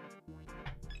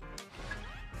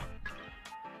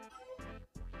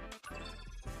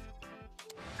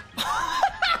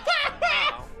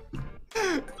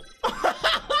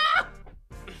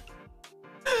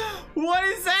 What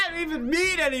does that even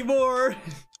mean anymore?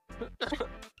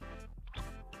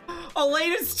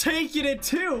 Elena's taking it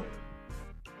too.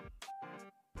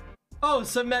 Oh,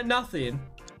 so it meant nothing.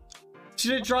 She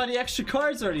didn't draw any extra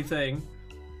cards or anything.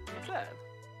 What's that?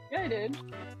 Yeah, I did.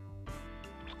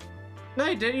 No,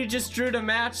 you didn't. You just drew to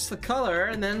match the color,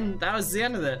 and then that was the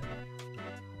end of it.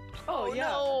 Oh yeah.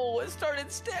 no! It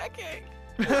started stacking.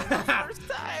 It was the first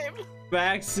time.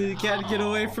 Max, you can't get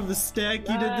away from the stack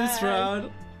you did this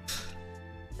round.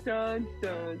 Dun,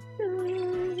 dun,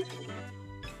 dun.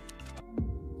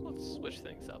 Let's switch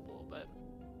things up a little bit.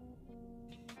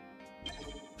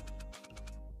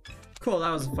 Cool,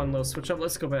 that was a fun little switch up.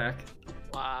 Let's go back.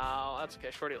 Wow, that's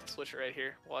okay. Shorty will switch it right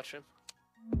here. Watch him.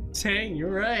 Dang,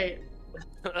 you're right.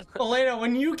 Elena,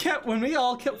 when we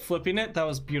all kept flipping it, that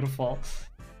was beautiful.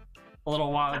 A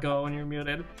little while ago when you're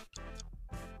muted.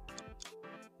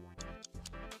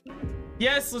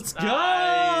 Yes, let's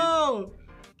go!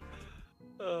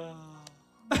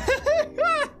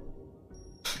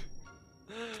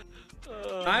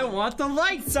 I want the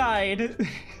light side.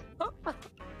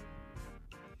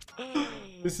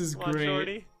 This is Come on, great.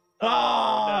 Shorty.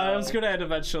 Oh, no. it was gonna end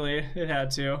eventually. It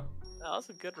had to. That was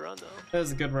a good run, though. That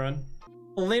was a good run.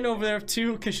 Elena over there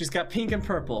too, because she's got pink and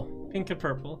purple. Pink and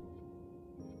purple.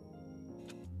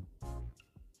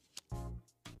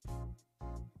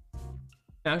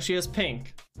 Now she has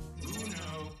pink.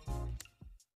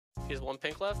 She has one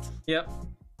pink left? Yep.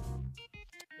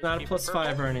 Not a Keep it +5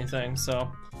 purple? or anything,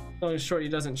 so as long as Shorty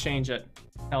doesn't change it.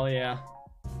 Hell yeah.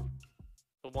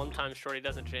 The one time Shorty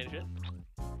doesn't change it.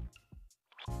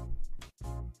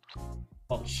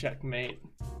 Oh, checkmate.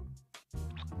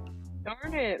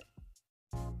 Darn it.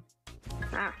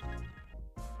 Ah.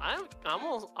 I'm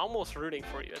almost rooting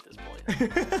for you at this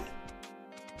point.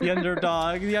 The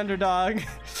underdog, the underdog.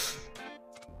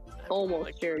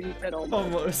 Almost, Jared. You said almost.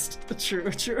 Almost.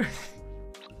 True, true.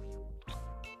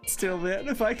 Still, man,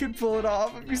 if I could pull it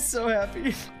off, I'd be so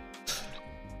happy.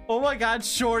 Oh my god,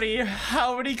 Shorty,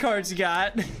 how many cards you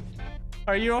got?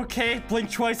 Are you okay? Blink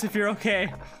twice if you're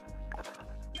okay.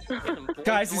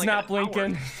 Guys, he's not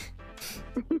blinking.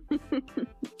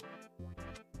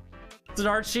 Is it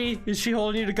Archie? Is she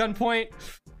holding you to gunpoint?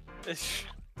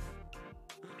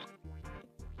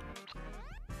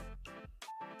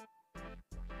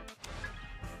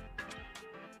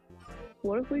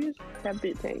 What if we just kept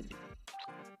it tank?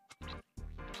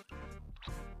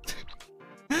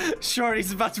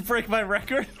 Shorty's about to break my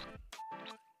record.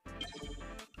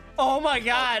 Oh my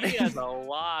god! He has a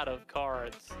lot of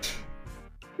cards.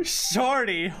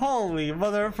 Shorty, holy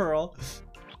mother of pearl.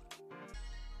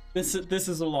 This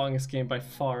is the longest game by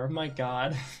far. My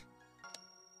god.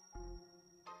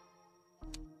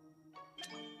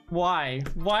 Why?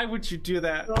 Why would you do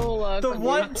that? The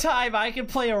one time I can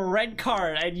play a red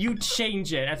card and you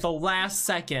change it at the last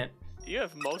second. You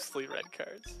have mostly red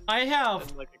cards. I have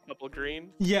And like a couple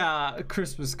green. Yeah,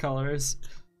 Christmas colors.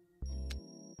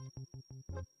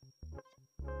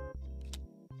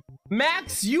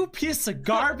 Max, you piece of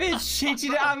garbage,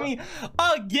 changing it on me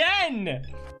again!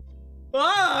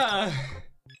 Ah!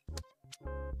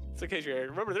 It's okay, Jared.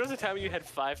 Remember, there was a time when you had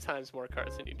 5 times more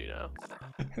cards than you do now.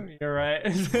 You're right.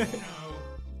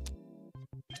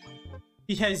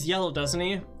 He has yellow, doesn't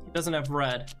he? He doesn't have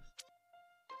red.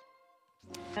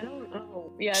 I don't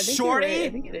know. Yeah, I think Shorty? you're right. I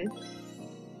think it is.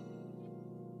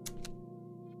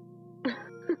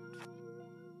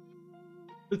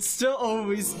 It's still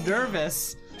always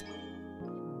nervous.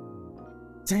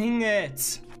 Dang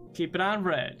it. Keep it on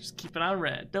red. Just keep it on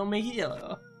red. Don't make it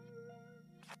yellow.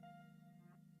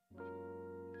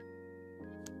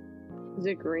 Is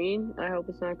it green? I hope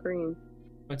it's not green.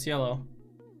 What's yellow?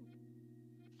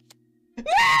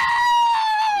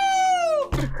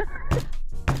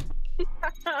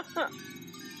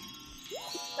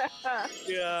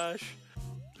 Gosh.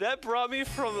 That brought me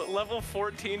from level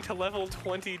 14 to level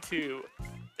 22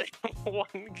 in one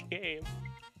game.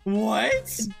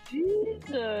 What?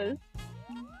 Jesus.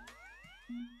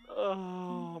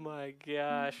 Oh my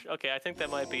gosh. Okay, I think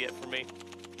that might be it for me.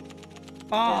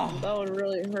 Oh, That would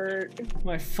really hurt.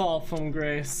 my fall from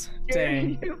grace.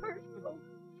 Dang.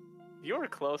 You were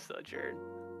close though, Jared.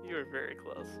 You were very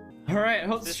close. Alright,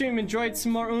 hope the stream enjoyed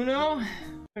some more Uno.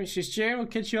 She's Jared. We'll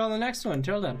catch you all in the next one.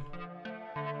 Till then.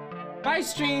 Bye,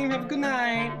 stream. Have a good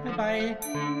night. Bye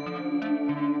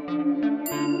bye.